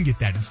 But we didn't get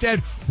that.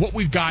 Instead, what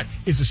we've got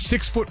is a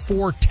 6'4"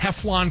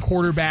 Teflon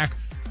quarterback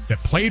that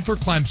played for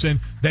Clemson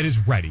that is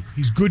ready.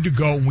 He's good to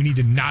go. We need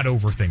to not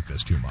overthink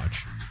this too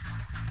much.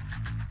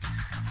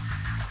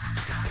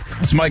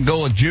 It's Mike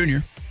Golick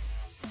Jr.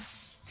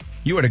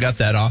 You would have got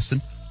that,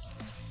 Austin.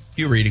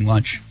 You were eating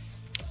lunch.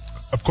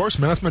 Of course,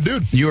 man. That's my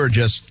dude. You were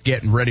just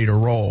getting ready to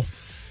roll.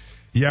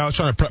 Yeah, I was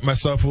trying to prep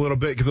myself a little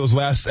bit, get those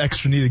last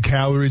extra needed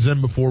calories in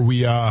before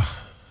we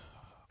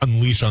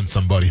unleash on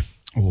somebody.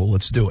 Well,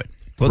 let's do it.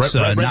 Let's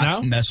right not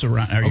now? mess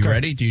around. Are you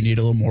ready? Do you need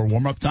a little more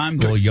warm-up time?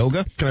 A little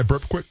yoga? Can I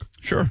burp quick?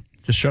 Sure.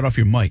 Just shut off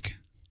your mic.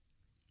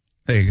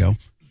 There you go.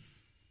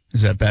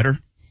 Is that better?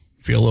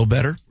 Feel a little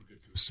better?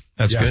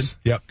 That's good?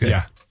 Yep. Good.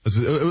 Yeah.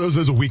 It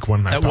was a weak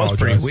one. That was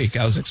pretty weak.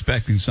 I was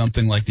expecting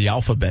something like the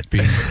alphabet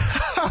being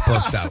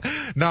burped out.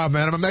 Nah,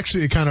 man. I'm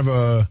actually kind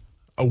of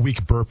a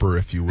weak burper,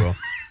 if you will.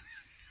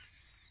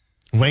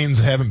 Lanes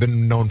haven't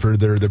been known for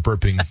their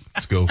burping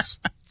skills.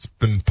 It's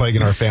been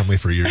plaguing our family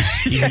for years.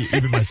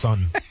 Even my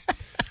son.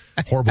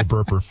 Horrible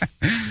burper.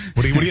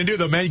 What are you gonna do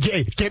though, man?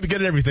 You can't be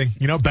good at everything.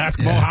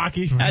 Basketball,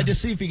 hockey. I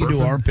just see if you can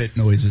do armpit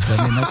noises.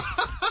 I mean,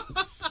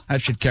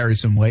 that should carry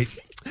some weight.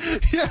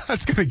 Yeah,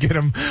 that's gonna get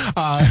him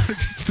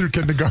through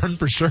kindergarten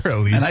for sure, at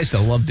least. And I used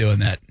to love doing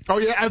that. Oh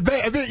yeah, I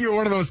bet you were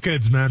one of those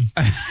kids, man.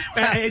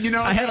 And,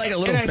 I had like a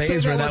little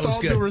phase where that was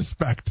good. With all due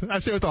respect, I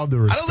say with all due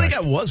respect. I don't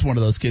think I was one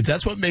of those kids.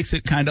 That's what makes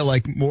it kind of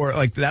like more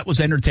like that was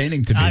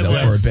entertaining to me I though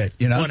was for a bit.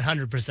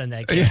 100%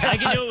 that kid. I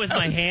can do it with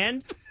my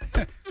hand.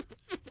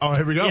 Oh,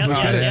 here we go. Yep,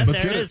 Let's get it. Let's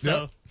there get it it. is.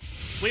 So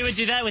we would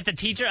do that with the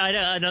teacher.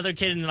 Another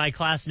kid in my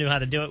class knew how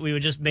to do it. We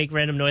would just make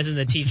random noises, and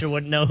the teacher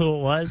wouldn't know who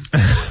it was.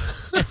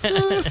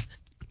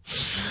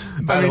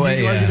 By the way,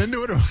 do you want to get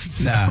into it?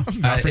 No,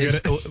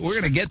 we're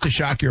going to get to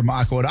Shock Your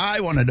Mock. What I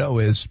want to know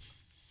is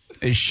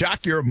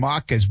Shock Your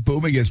Mock as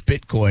booming as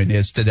Bitcoin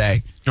is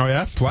today? Oh,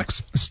 yeah?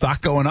 Flex?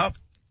 Stock going up?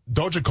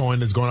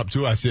 Dogecoin is going up,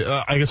 too. I see.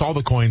 I guess all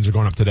the coins are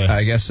going up today.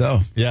 I guess so.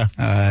 Yeah.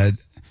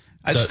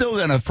 I'm still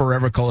going to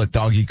forever call it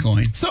Doggy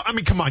Coin. So, I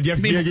mean, come on. You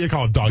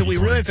call it Doggy Coin. Do we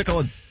really have to call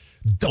it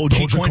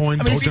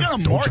Dogecoin? I mean, if you're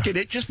going to market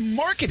it, just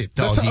market it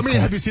Doggy Coin.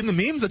 Have you seen the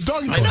memes? It's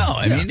Doggy Coin. I know.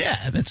 I mean,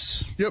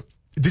 that's... Yep.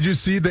 Did you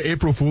see the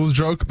April Fool's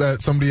joke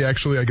that somebody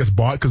actually, I guess,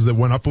 bought because it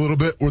went up a little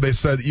bit, where they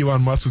said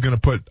Elon Musk was going to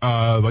put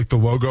like the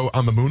logo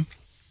on the moon,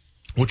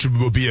 which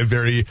would be a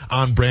very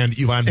on-brand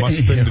Elon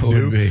Musk thing to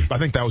do. But I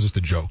think that was just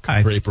a joke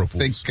for April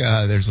Fool's. I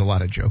think there's a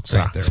lot of jokes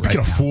out there. Speaking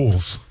of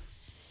fools,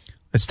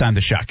 it's time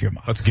to shock your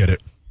mom. Let's get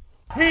it.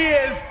 He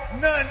is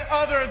none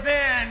other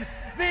than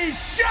the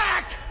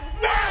Shock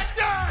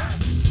Master.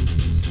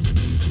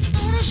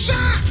 Gonna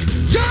shock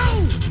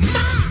yo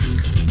Mock.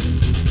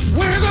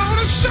 We're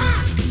gonna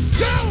shock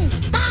yo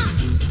Mock.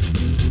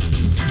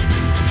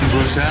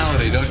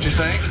 Brutality, don't you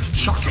think?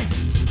 Shocking.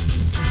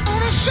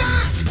 Gonna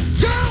shock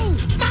yo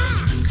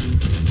Mock.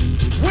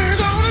 We're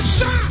gonna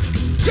shock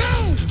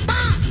yo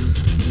Mock.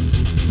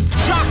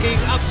 Shocking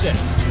upset.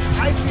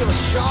 I feel a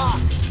shock.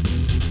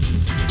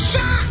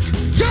 Shock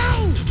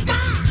yo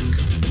Mock.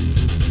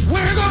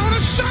 We're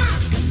gonna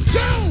shock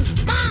yo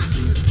Mock.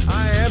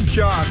 I am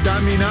shocked.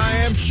 I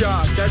am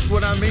shocked. That's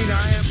what I mean.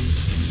 I am.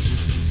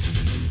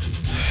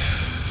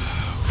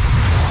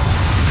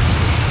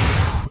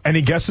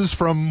 Any guesses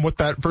from what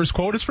that first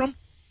quote is from?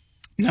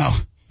 No.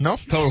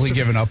 Totally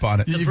given up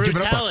on it. The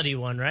brutality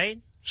one, right?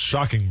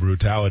 Shocking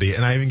brutality.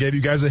 And I even gave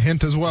you guys a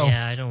hint as well.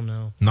 Yeah, I don't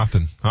know.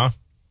 Nothing, huh?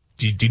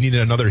 Do you need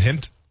another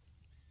hint?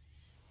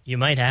 You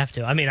might have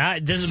to. I mean,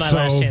 this is my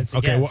last chance to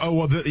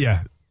guess.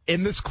 Yeah.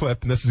 In this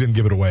clip, and this is going to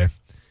give it away.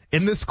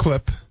 In this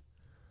clip,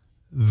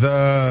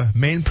 the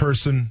main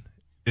person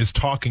is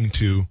talking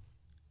to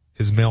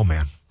his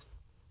mailman.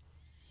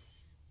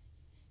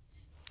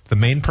 The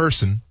main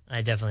person.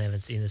 I definitely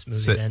haven't seen this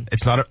movie then.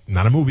 It's not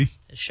a movie.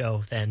 A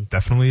show then.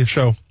 Definitely a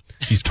show.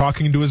 He's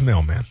talking to his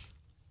mailman.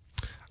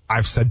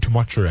 I've said too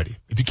much already.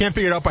 If you can't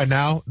figure it out by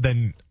now,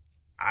 then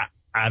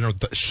I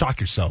don't shock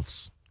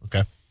yourselves.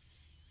 Okay?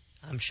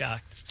 I'm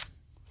shocked.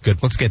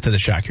 Good. Let's get to the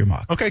Shock Your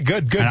Mock. Okay,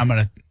 good. And I'm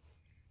going to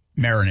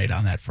marinate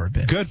on that for a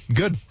bit.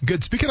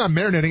 Good. Speaking of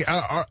marinating,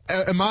 are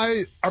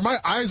my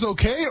eyes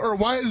okay, or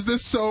why is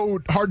this so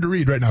hard to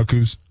read right now,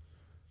 Coos?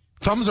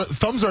 Thumbs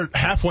are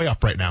halfway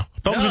up right now.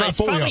 Thumbs are not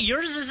fully up. Probably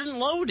yours isn't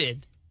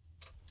loaded.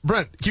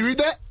 Brent, can you read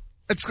that?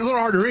 It's a little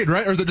hard to read,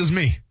 right? Or is it just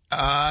me?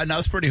 No,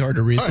 it's pretty hard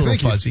to read. It's a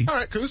little fuzzy. All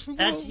right, Coos.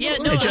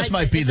 It just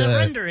might be it's a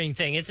rendering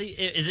thing. Is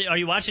it? Are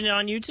you watching it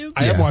on YouTube?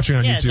 I am watching it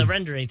on YouTube. Yeah, it's a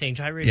rendering thing.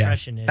 Try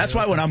refreshing it. That's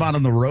why when I'm out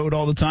on the road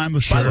all the time,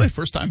 by the way,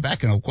 first time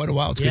back in quite a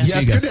while. It's good to see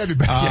you guys. Good to have you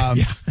back.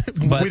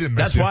 But we didn't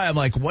that's why I'm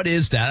like, what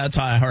is that? That's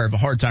how I have a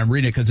hard time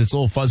reading it, because it's a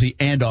little fuzzy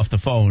and off the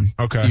phone.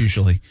 Okay.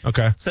 Usually.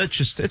 Okay. So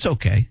it's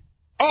okay.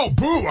 Oh,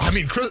 boo! I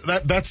mean, Chris,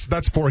 that's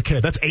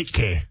 4K. That's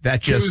 8K.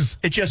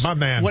 It just my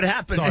man. What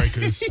happened? Sorry,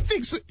 Chris.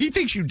 he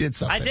thinks you did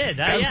something. I did.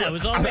 It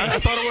was all me.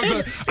 I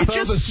thought it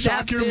was a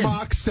Shock Your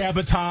Mock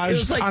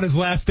sabotage on his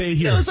last day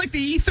here. It was like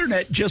the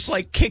Ethernet just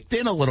like kicked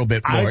in a little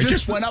bit more. It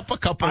just went up a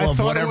couple of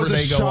whatever they go up. I thought it was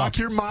a Shock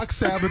Your Mock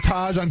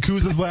sabotage on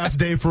Kuz's last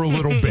day for a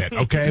little bit.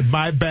 Okay,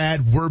 my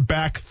bad. We're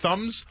back.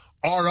 Thumbs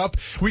are up.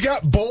 We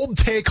got Bold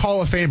Take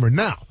Hall of Famer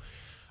now.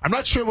 I'm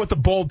not sure what the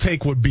bold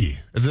take would be.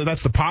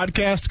 That's the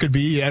podcast. Could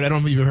be. I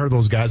don't even heard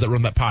those guys that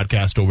run that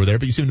podcast over there,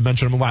 but you seem to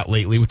mention them a lot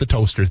lately with the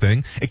toaster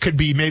thing. It could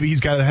be maybe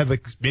he's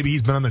maybe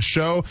he's been on the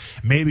show.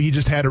 Maybe he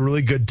just had a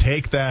really good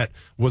take that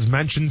was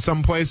mentioned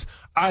someplace.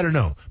 I don't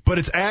know. But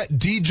it's at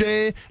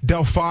DJ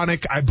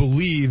Delphonic, I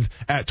believe,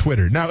 at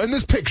Twitter. Now, in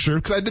this picture,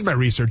 because I did my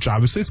research,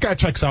 obviously, this guy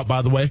checks out,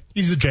 by the way.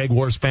 He's a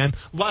Jaguars fan.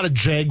 A lot of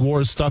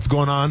Jaguars stuff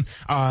going on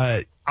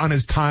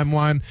his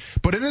timeline.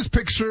 But in his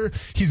picture,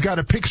 he's got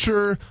a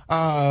picture.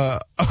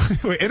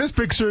 In his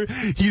picture,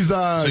 he's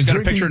so he's got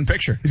a picture in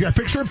picture. He's got a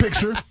picture in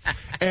picture,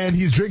 and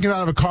he's drinking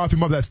out of a coffee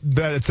mug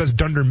that it says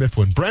Dunder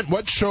Mifflin. Brent,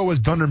 what show is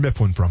Dunder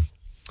Mifflin from?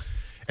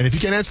 And if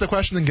you can't answer the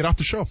question, then get off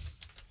the show.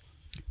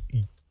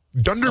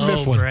 Dunder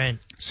Mifflin. Brent.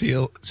 See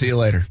you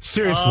later.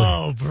 Seriously.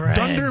 Oh, Brent.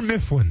 Dunder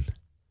Mifflin.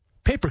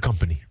 Paper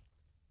company.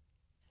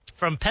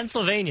 From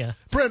Pennsylvania.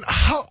 Brent,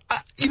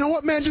 you know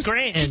what, man?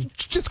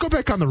 Just go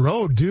back on the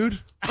road, dude.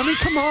 I mean,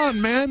 come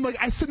on, man. Like,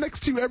 I sit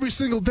next to you every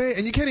single day,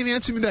 and you can't even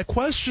answer me that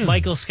question.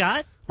 Michael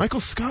Scott? Michael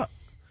Scott.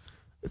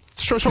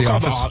 The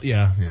Office.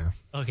 Yeah.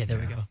 Okay, there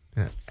we go.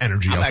 Yeah.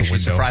 Energy I'm out the actually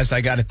window. surprised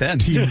I got it then.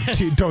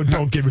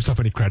 Don't give yourself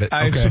any credit.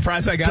 I'm okay?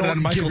 surprised I got it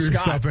on Michael Don't give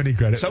yourself Scott. any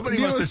credit. Somebody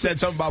must have said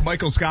something about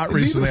Michael Scott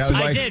recently.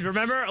 I did.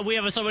 Remember, we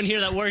have someone here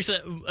that works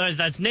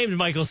that's named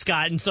Michael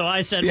Scott, and so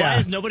I said, why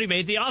has nobody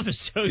made The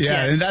Office joke yet?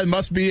 Yeah, and that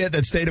must be it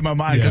that stayed in my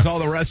mind, because all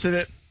the rest of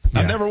it,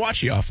 I've never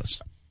watched The Office.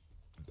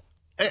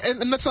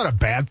 And that's not a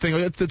bad thing.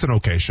 It's an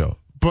okay show.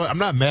 But I'm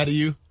not mad at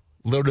you.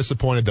 A little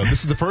disappointed, though.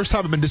 This is the first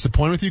time I've been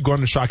disappointed with you. Going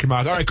to shock your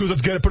mouth. All right, cool.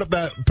 Let's get it. Put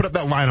up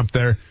that line up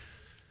there.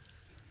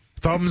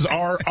 Thumbs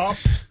are up.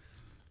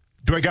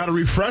 Do I got to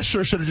refresh,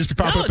 or should it just be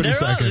popping up in a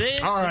second?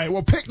 All right.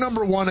 Well, pick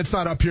number 1. It's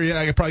not up here yet.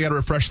 I probably got to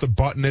refresh the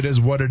button. It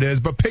is what it is.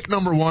 But pick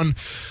number 1.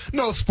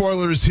 No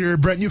spoilers here.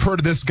 Brent, you've heard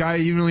of this guy.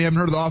 Even though you haven't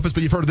heard of The Office,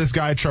 but you've heard of this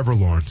guy, Trevor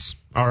Lawrence.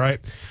 All right.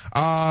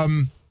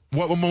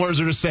 What more is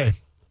there to say?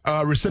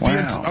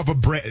 Recipient of a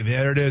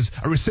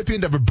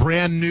recipient of a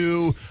brand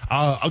new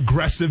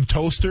aggressive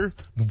toaster.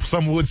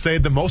 Some would say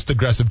the most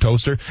aggressive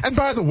toaster. And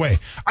by the way,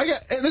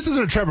 and this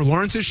isn't a Trevor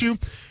Lawrence issue,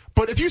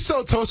 but if you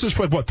sell toasters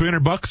for like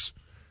 $300,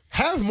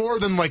 have more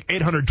than like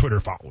 800 Twitter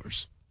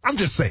followers. I'm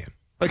just saying.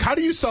 Like, how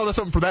do you sell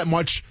something for that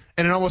much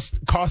and it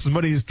almost costs as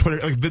much as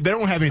Twitter? Like, they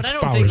don't have any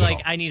followers. But I don't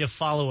think I need to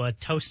follow a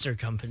toaster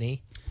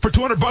company. For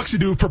 $200 you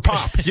do for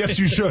pop. Yes,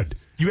 you should.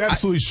 You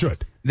absolutely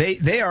should.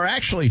 They are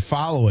actually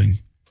following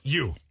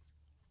you.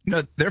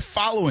 No, they're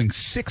following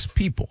 6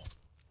 people.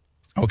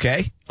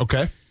 Okay?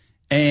 Okay.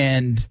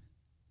 And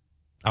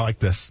I like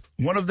this.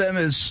 One of them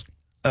is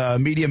a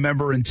media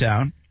member in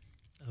town.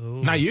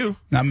 Ooh. Not you.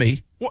 Not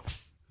me. What?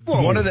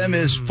 One of them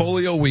is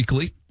Folio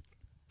Weekly.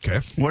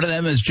 Okay. One of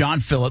them is John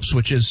Phillips,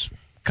 which is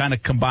kind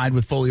of combined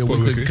with Folio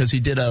Weekly because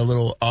he did a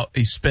little a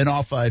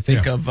spinoff, I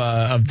think, of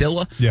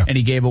Dilla. Yeah. And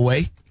he gave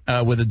away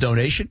with a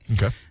donation.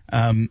 Okay.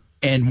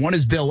 And one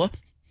is Dilla.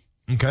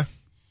 Okay.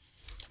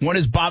 One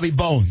is Bobby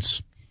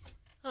Bones.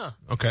 Huh.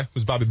 Okay.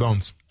 Who's Bobby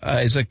Bones?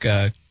 He's like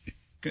a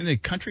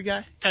country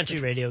guy? Country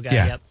radio guy,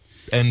 yep.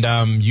 And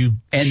and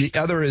the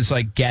other is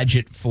like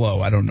Gadget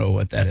Flow. I don't know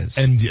what that is.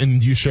 And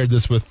you shared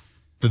this with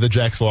the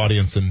Jacksonville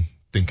audience and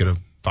didn't get a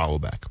follow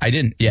back. I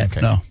didn't yet.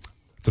 Okay. No.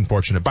 It's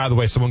unfortunate. By the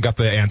way, someone got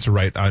the answer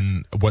right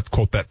on what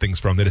quote that thing's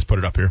from. They just put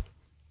it up here.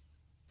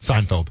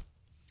 Seinfeld.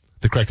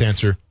 The correct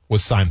answer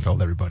was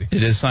Seinfeld, everybody.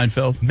 It is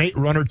Seinfeld? Nate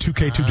Runner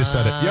 2K2 just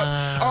said it. Yep.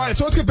 All right,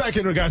 so let's get back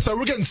into it, guys. So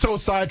we're getting so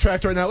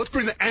sidetracked right now. Let's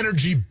bring the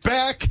energy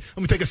back.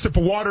 Let me take a sip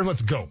of water and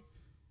let's go.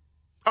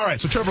 All right,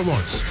 so Trevor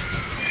Lawrence.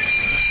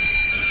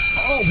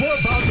 Oh, we're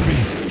about to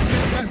be.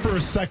 Save that for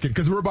a second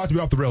because we're about to be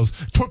off the rails.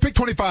 Pick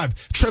 25,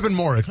 Trevin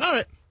Moehrig. All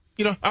right.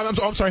 You know,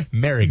 I'm sorry.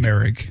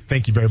 Merrig.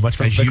 Thank you very much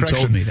for the correction. You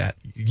told me that.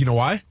 You know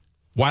why?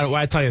 Why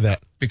I tell you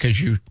that? Because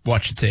you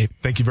watched the tape.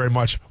 Thank you very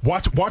much.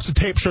 Watch the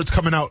tape. Shirt's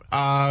coming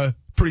out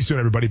pretty soon,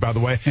 everybody, by the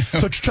way.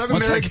 So Trevin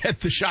Once Merrig. I get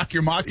the Shock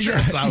Your Mock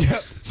shirts out.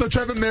 Yeah. So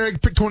Trevin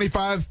Merrig, pick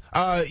 25.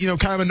 Kind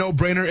of a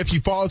no-brainer. If he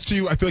falls to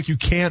you, I feel like you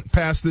can't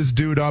pass this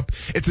dude up.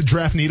 It's a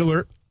draft need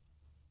alert.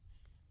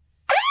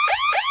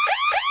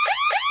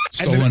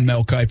 Stolen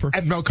Mel Kiper.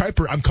 And Mel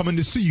Kiper, I'm coming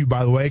to sue you,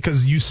 by the way,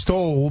 because you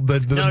stole the...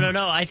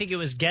 No. I think it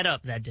was Get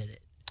Up that did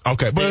it.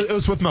 Okay, but it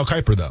was with Mel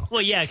Kiper, though.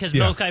 Well, yeah, because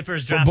Mel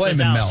Kiper's draft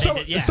was out. Mel.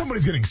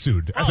 Somebody's getting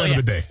sued at the end of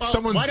the day. Well,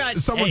 someone's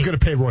going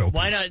to pay royalties.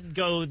 Why not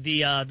go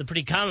the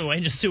pretty common way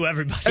and just sue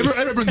everybody?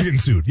 Everyone's getting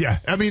sued, yeah.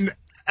 I mean,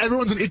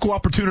 everyone's an equal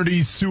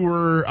opportunity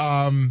sewer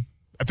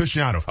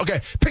aficionado.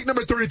 Okay, pick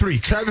number 33,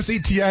 Travis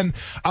Etienne,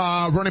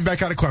 running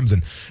back out of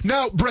Clemson.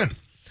 Now, Brent,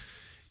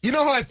 you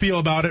know how I feel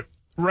about it,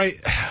 right?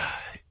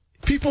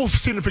 People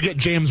seem to forget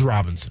James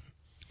Robinson.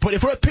 But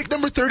if we're at pick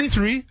number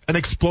 33, an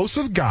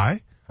explosive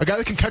guy, a guy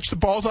that can catch the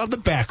balls out of the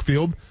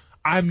backfield,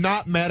 I'm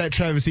not mad at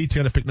Travis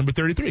Etienne at pick number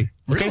 33.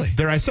 Okay? Really?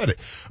 There I said it.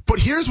 But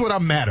here's what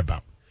I'm mad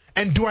about.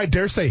 And do I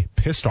dare say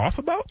pissed off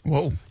about?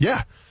 Whoa.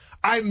 Yeah.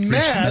 I'm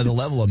mad. At the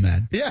level of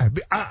mad. Yeah.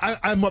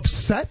 I'm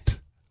upset.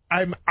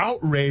 I'm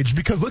outraged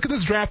because look at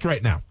this draft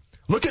right now.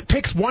 Look at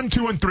picks 1,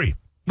 2, and 3.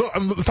 Look,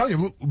 I'm telling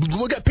you,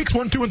 look at picks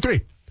 1, 2, and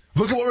 3.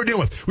 Look at what we're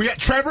dealing with. We got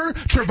Trevor,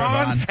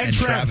 Trevon, and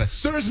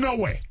Travis. There is no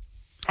way.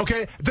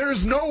 Okay? There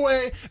is no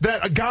way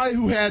that a guy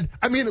who had,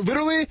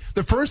 literally,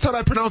 the first time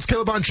I pronounced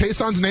Calebon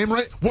Chason's name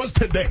right was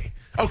today.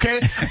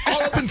 Okay?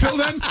 All up until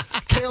then,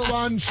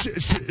 Calebon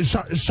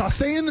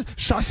Chasson.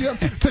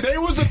 Today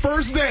was the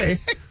first day.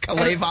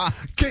 Calebon.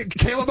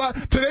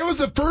 Today was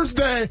the first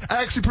day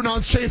I actually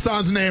pronounced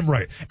Chason's name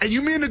right. And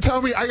you mean to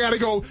tell me I got to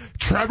go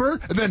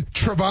Trevor, and then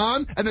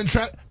Trevon, and then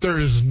there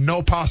is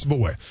no possible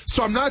way.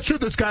 So I'm not sure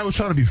if this guy was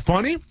trying to be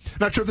funny.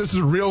 Not sure if this is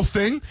a real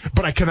thing,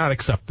 but I cannot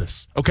accept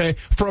this. Okay?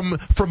 From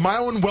my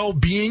own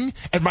well-being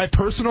and my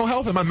personal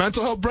health and my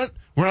mental health, Brent,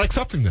 we're not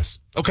accepting this.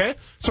 Okay?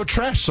 So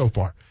trash so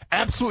far.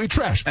 Absolutely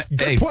trash.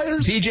 Good Hey,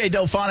 players. DJ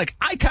Delphonic,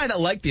 I kind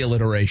of like the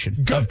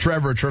alliteration of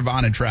Trevor,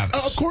 Trevon, and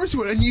Travis. Of course you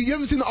would. And you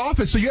haven't seen The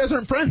Office, so you guys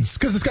aren't friends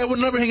because this guy would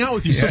never hang out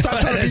with you. So stop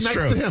trying to be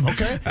nice to him,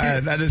 okay?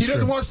 That is he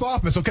doesn't true. watch The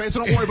Office, okay?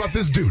 So don't worry about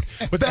this dude.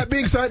 With that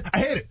being said, I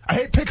hate it. I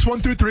hate picks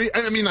 1 through 3.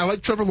 I mean, I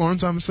like Trevor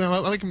Lawrence. I'm saying I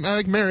like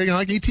Mary, and I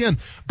like ETN.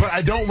 But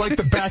I don't like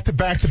the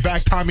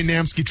back-to-back Tommy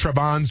Namsky,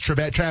 Trevons,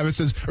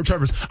 Travis's, or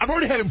Trevor's. I'm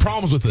already having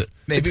problems with it.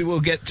 Maybe we'll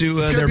get to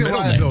It's their gonna be a middle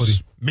liability.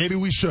 names. Maybe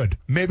we should.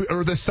 Maybe,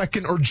 or the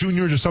second or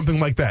juniors or something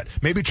like that.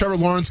 Maybe Trevor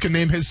Lawrence can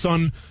name his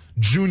son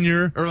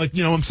junior, or like,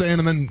 you know what I'm saying,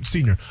 and then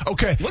senior.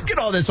 Okay. Look at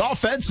all this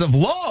offensive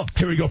love.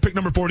 Here we go. Pick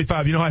number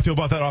 45. You know how I feel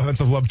about that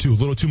offensive love, too. A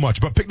little too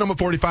much. But pick number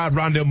 45,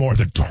 Rondale Moore,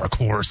 the dark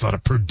horse out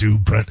of Purdue,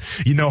 Brent.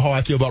 You know how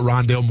I feel about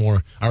Rondale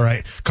Moore. All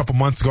right. A couple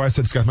months ago, I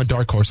said this guy's my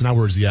dark horse. And now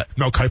where's he at?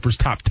 Mel Kiper's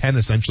top 10,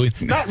 essentially.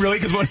 Not really,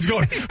 because what he's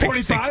going,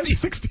 45,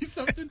 60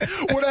 something?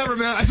 Whatever,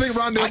 man. I think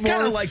Rondale Moore. I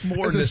kind of like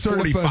more is this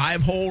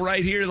 45 hole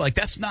right here. Like,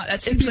 that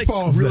seems like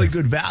falls really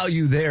there. good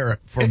value there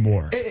for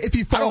Moore. If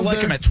he I falls don't like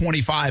there, him at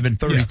 25 and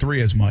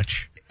 33 as much.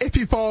 If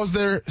he falls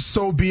there,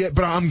 so be it.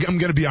 But I'm going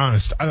to be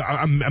honest.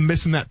 I'm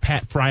missing that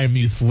Pat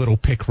Fryermuth little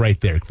pick right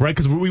there, right?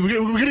 Because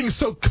we're getting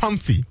so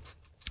comfy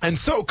and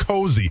so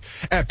cozy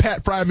at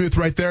Pat Fryermuth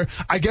right there.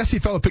 I guess he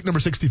fell at pick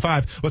number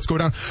 65. Let's go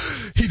down.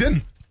 He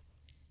didn't.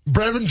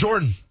 Brevin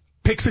Jordan,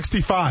 pick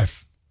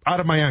 65. Out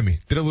of Miami.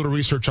 Did a little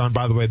research on,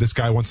 by the way, this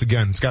guy once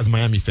again. This guy's a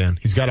Miami fan.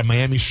 He's got a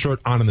Miami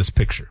shirt on in this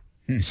picture.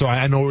 So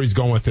I know where he's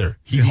going with there.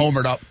 He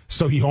homered up.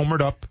 So he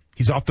homered up.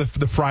 He's off the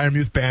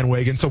Fryermuth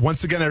bandwagon. So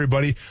once again,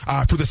 everybody,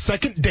 for the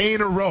second day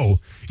in a row,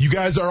 you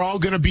guys are all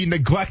going to be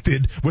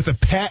neglected with a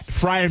Pat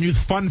Fryermuth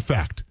fun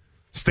fact.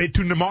 Stay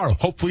tuned tomorrow.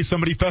 Hopefully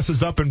somebody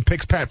fesses up and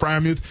picks Pat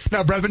Fryermuth.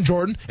 Now, Brevin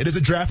Jordan, it is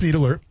a draft need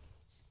alert.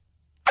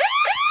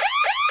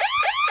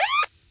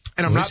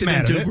 And I'm not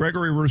mad at it.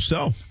 Gregory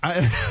Rousseau. You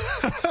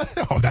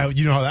know how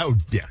that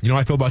would, yeah. You know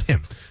how I feel about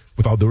him.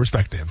 With all due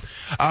respect to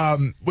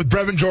him. With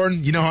Brevin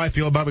Jordan, you know how I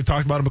feel about him. We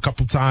talked about him a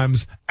couple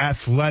times.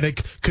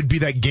 Athletic, could be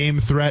that game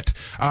threat,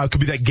 could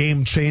be that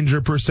game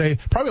changer per se.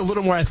 Probably a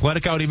little more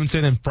athletic, I would even say,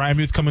 than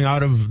Fryermuth coming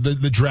out of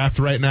the draft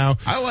right now.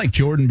 I like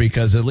Jordan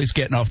because at least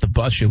getting off the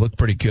bus, you look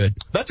pretty good.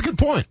 That's a good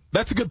point.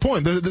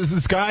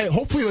 This guy,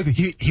 hopefully, like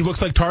he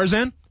looks like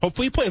Tarzan.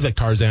 Hopefully he plays like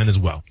Tarzan as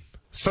well.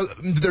 So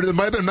there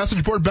might have been a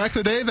message board back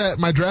today that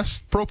my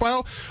dress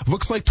profile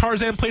looks like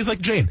Tarzan plays like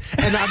Jane,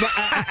 and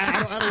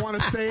I don't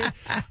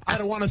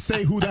want to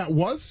say who that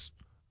was.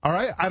 All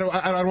right, I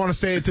don't want to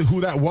say it to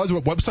who that was,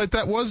 what website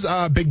that was.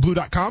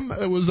 BigBlue.com.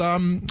 It was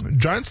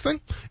Giants thing.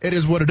 It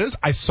is what it is.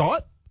 I saw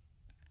it,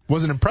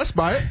 wasn't impressed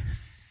by it.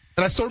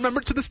 And I still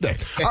remember it to this day.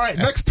 All right,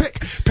 next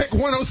pick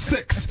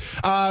 106.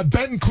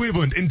 Ben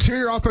Cleveland,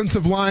 interior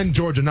offensive line,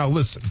 Georgia. Now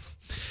listen.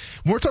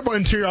 When we're talking about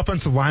interior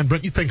offensive line,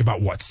 Brent, you think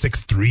about what,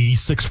 6'3",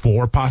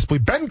 6'4", possibly.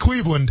 Ben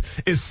Cleveland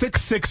is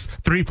 6'6",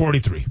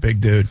 343.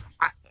 Big dude.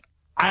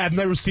 I have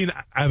never seen,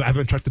 I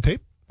haven't checked the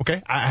tape,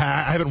 okay?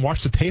 I haven't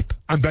watched the tape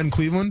on Ben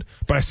Cleveland,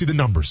 but I see the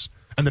numbers,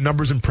 and the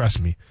numbers impress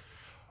me.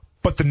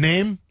 But the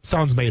name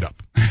sounds made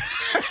up.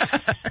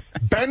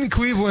 Ben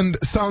Cleveland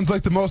sounds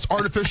like the most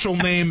artificial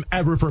name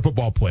ever for a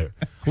football player.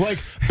 Like,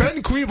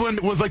 Ben Cleveland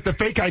was like the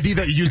fake ID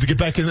that you used to get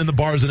back in the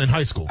bars and in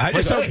high school.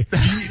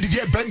 Did you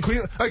get Ben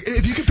Cleveland? Like,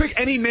 if you could pick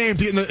any name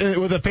to get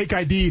with a fake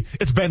ID,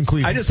 it's Ben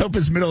Cleveland. I just hope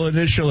his middle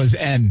initial is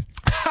N.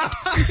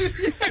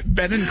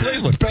 Ben in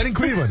Cleveland. Ben in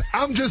Cleveland.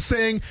 I'm just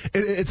saying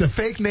it's a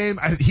fake name.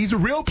 He's a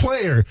real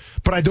player,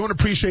 but I don't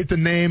appreciate the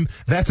name.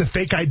 That's a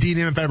fake ID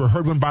name if I ever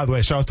heard one. By the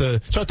way, shout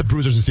out to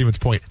Bruisers and Stevens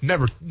Point.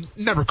 Never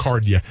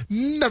card you.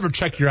 Never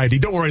check your ID.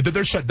 Don't worry,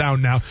 they're shut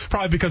down now,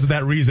 probably because of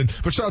that reason.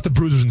 But shout out to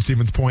Bruisers and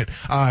Stevens Point.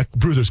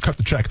 Bruisers, cut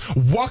the check.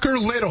 Walker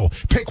Little,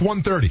 pick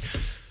 130.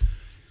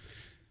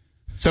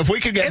 So if we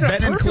could get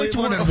Ben in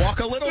Cleveland and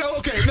Walker Little,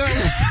 okay.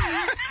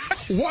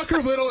 No. Walker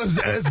Little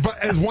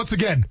is once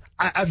again.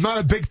 I'm not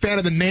a big fan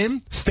of the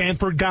name.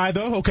 Stanford guy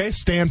though. Okay,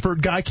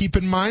 Stanford guy. Keep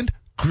in mind,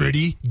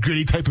 gritty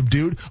type of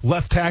dude.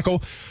 Left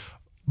tackle,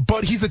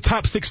 but he's a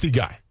top 60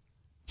 guy.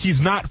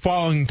 He's not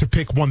falling to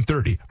pick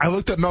 130. I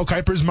looked at Mel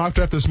Kiper's mock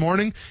draft this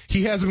morning.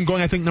 He has him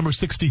going, I think, number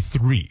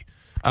 63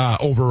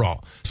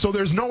 overall. So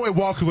there's no way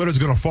Walker Little is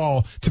going to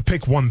fall to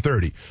pick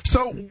 130.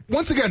 So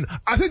once again,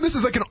 I think this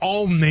is like an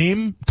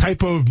all-name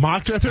type of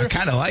mock draft here. I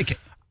kind of like it.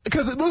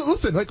 Because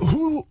listen, like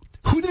who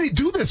did he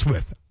do this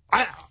with?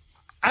 I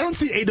don't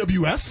see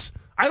AWS.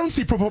 I don't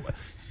see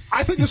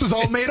I think this was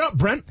all made up,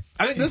 Brent.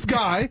 I think this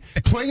guy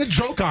playing a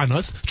joke on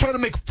us, trying to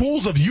make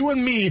fools of you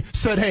and me,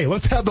 said, hey,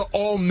 let's have the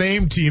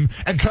all-name team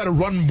and try to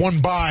run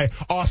one by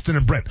Austin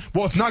and Brent.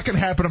 Well, it's not going to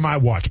happen on my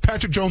watch.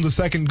 Patrick Jones the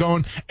second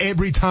going.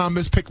 Avery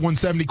Thomas, pick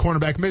 170,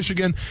 cornerback,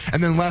 Michigan.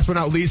 And then last but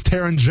not least,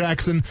 Taron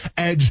Jackson,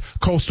 edge,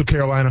 Coastal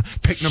Carolina,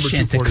 pick number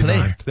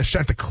 249. The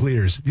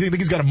Chanticleers. You think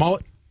he's got a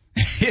mullet?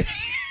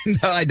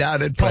 No, I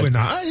doubt it. Probably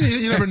not.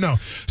 You never know.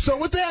 So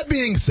with that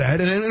being said,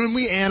 and when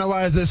we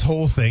analyze this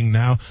whole thing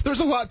now,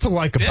 there's a lot to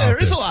like about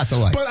there is a lot to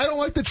like. But I don't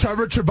like the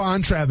Trevor,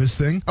 Trevon, Travis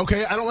thing.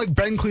 Okay, I don't like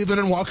Ben Cleveland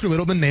and Walker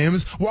Little, the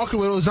names. Walker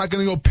Little is not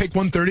going to go pick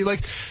 130.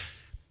 Like,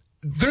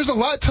 there's a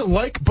lot to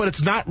like, but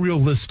it's not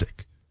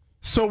realistic.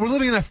 So we're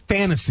living in a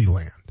fantasy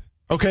land.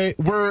 Okay,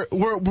 we're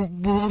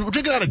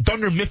drinking out of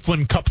Dunder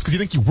Mifflin cups because you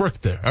think you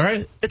work there, all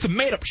right? It's a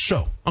made-up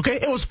show,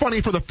 okay? It was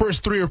funny for the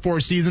first 3 or 4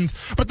 seasons,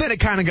 but then it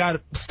kind of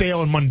got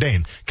stale and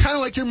mundane. Kind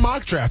of like your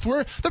mock draft,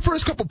 where the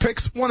first couple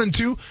picks, 1 and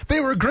 2,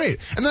 they were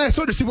great. And then I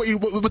started to see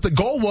what the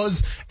goal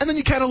was, and then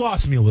you kind of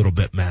lost me a little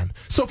bit, man.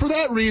 So for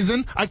that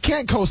reason, I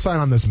can't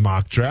co-sign on this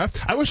mock draft.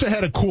 I wish I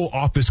had a cool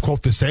Office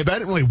quote to say, but I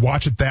didn't really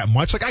watch it that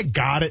much. Like, I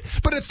got it,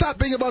 but it stopped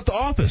being about The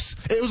Office.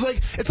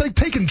 It's like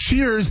taking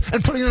Cheers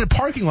and putting it in a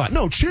parking lot.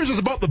 No, Cheers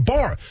is about the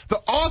bar. The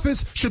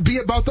Office should be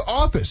about The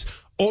Office.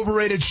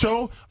 Overrated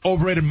show,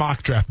 overrated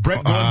mock draft.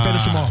 Brett, go ahead and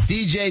finish them off.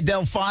 DJ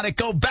Delphonic,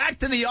 go back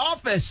to The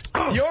Office.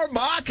 Your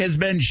mock has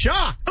been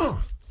shocked.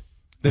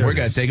 We're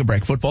going to take a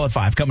break. Football at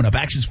 5 coming up.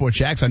 Action Sports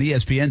Jacks on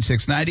ESPN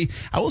 690.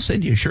 I will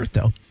send you a shirt,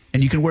 though.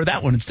 And you can wear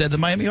that one instead of the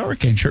Miami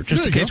Hurricane shirt,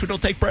 just in case we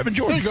don't take Brevin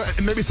Jordan. There you go.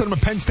 And maybe send him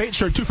a Penn State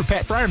shirt, too, for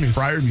Pat Fryermuth.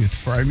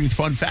 Fryermuth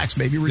Fun Facts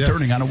maybe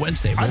returning on a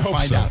Wednesday. We'll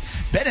find out.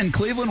 Ben in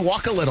Cleveland,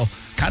 walk a little.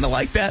 Kind of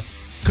like that.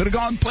 Could have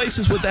gone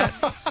places with that.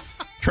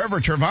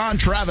 Trevor, Trevon,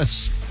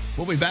 Travis.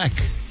 We'll be back.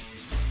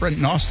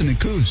 Brenton, Austin, and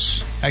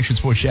Coos. Action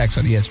Sports Jacks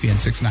on ESPN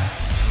 690.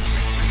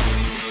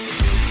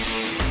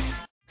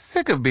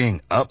 Sick of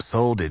being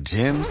upsold at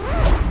gyms?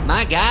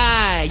 My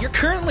guy, you're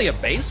currently a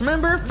base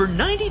member? For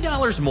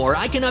 $90 more,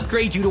 I can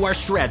upgrade you to our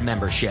Shred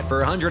membership.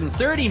 For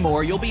 $130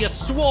 more, you'll be a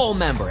Swole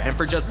member. And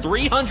for just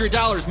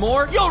 $300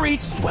 more, you'll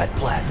reach Sweat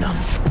Platinum.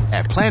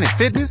 At Planet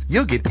Fitness,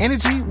 you'll get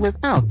energy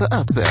without the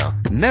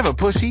upsell. Never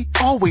pushy,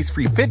 always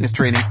free fitness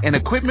training and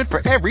equipment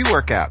for every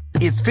workout.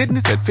 It's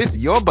fitness that fits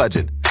your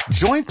budget.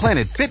 Join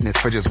Planet Fitness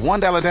for just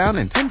 $1 down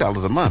and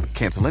 $10 a month.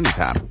 Cancel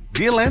anytime.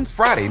 Deal ends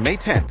Friday, May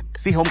 10th.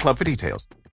 See Home Club for details.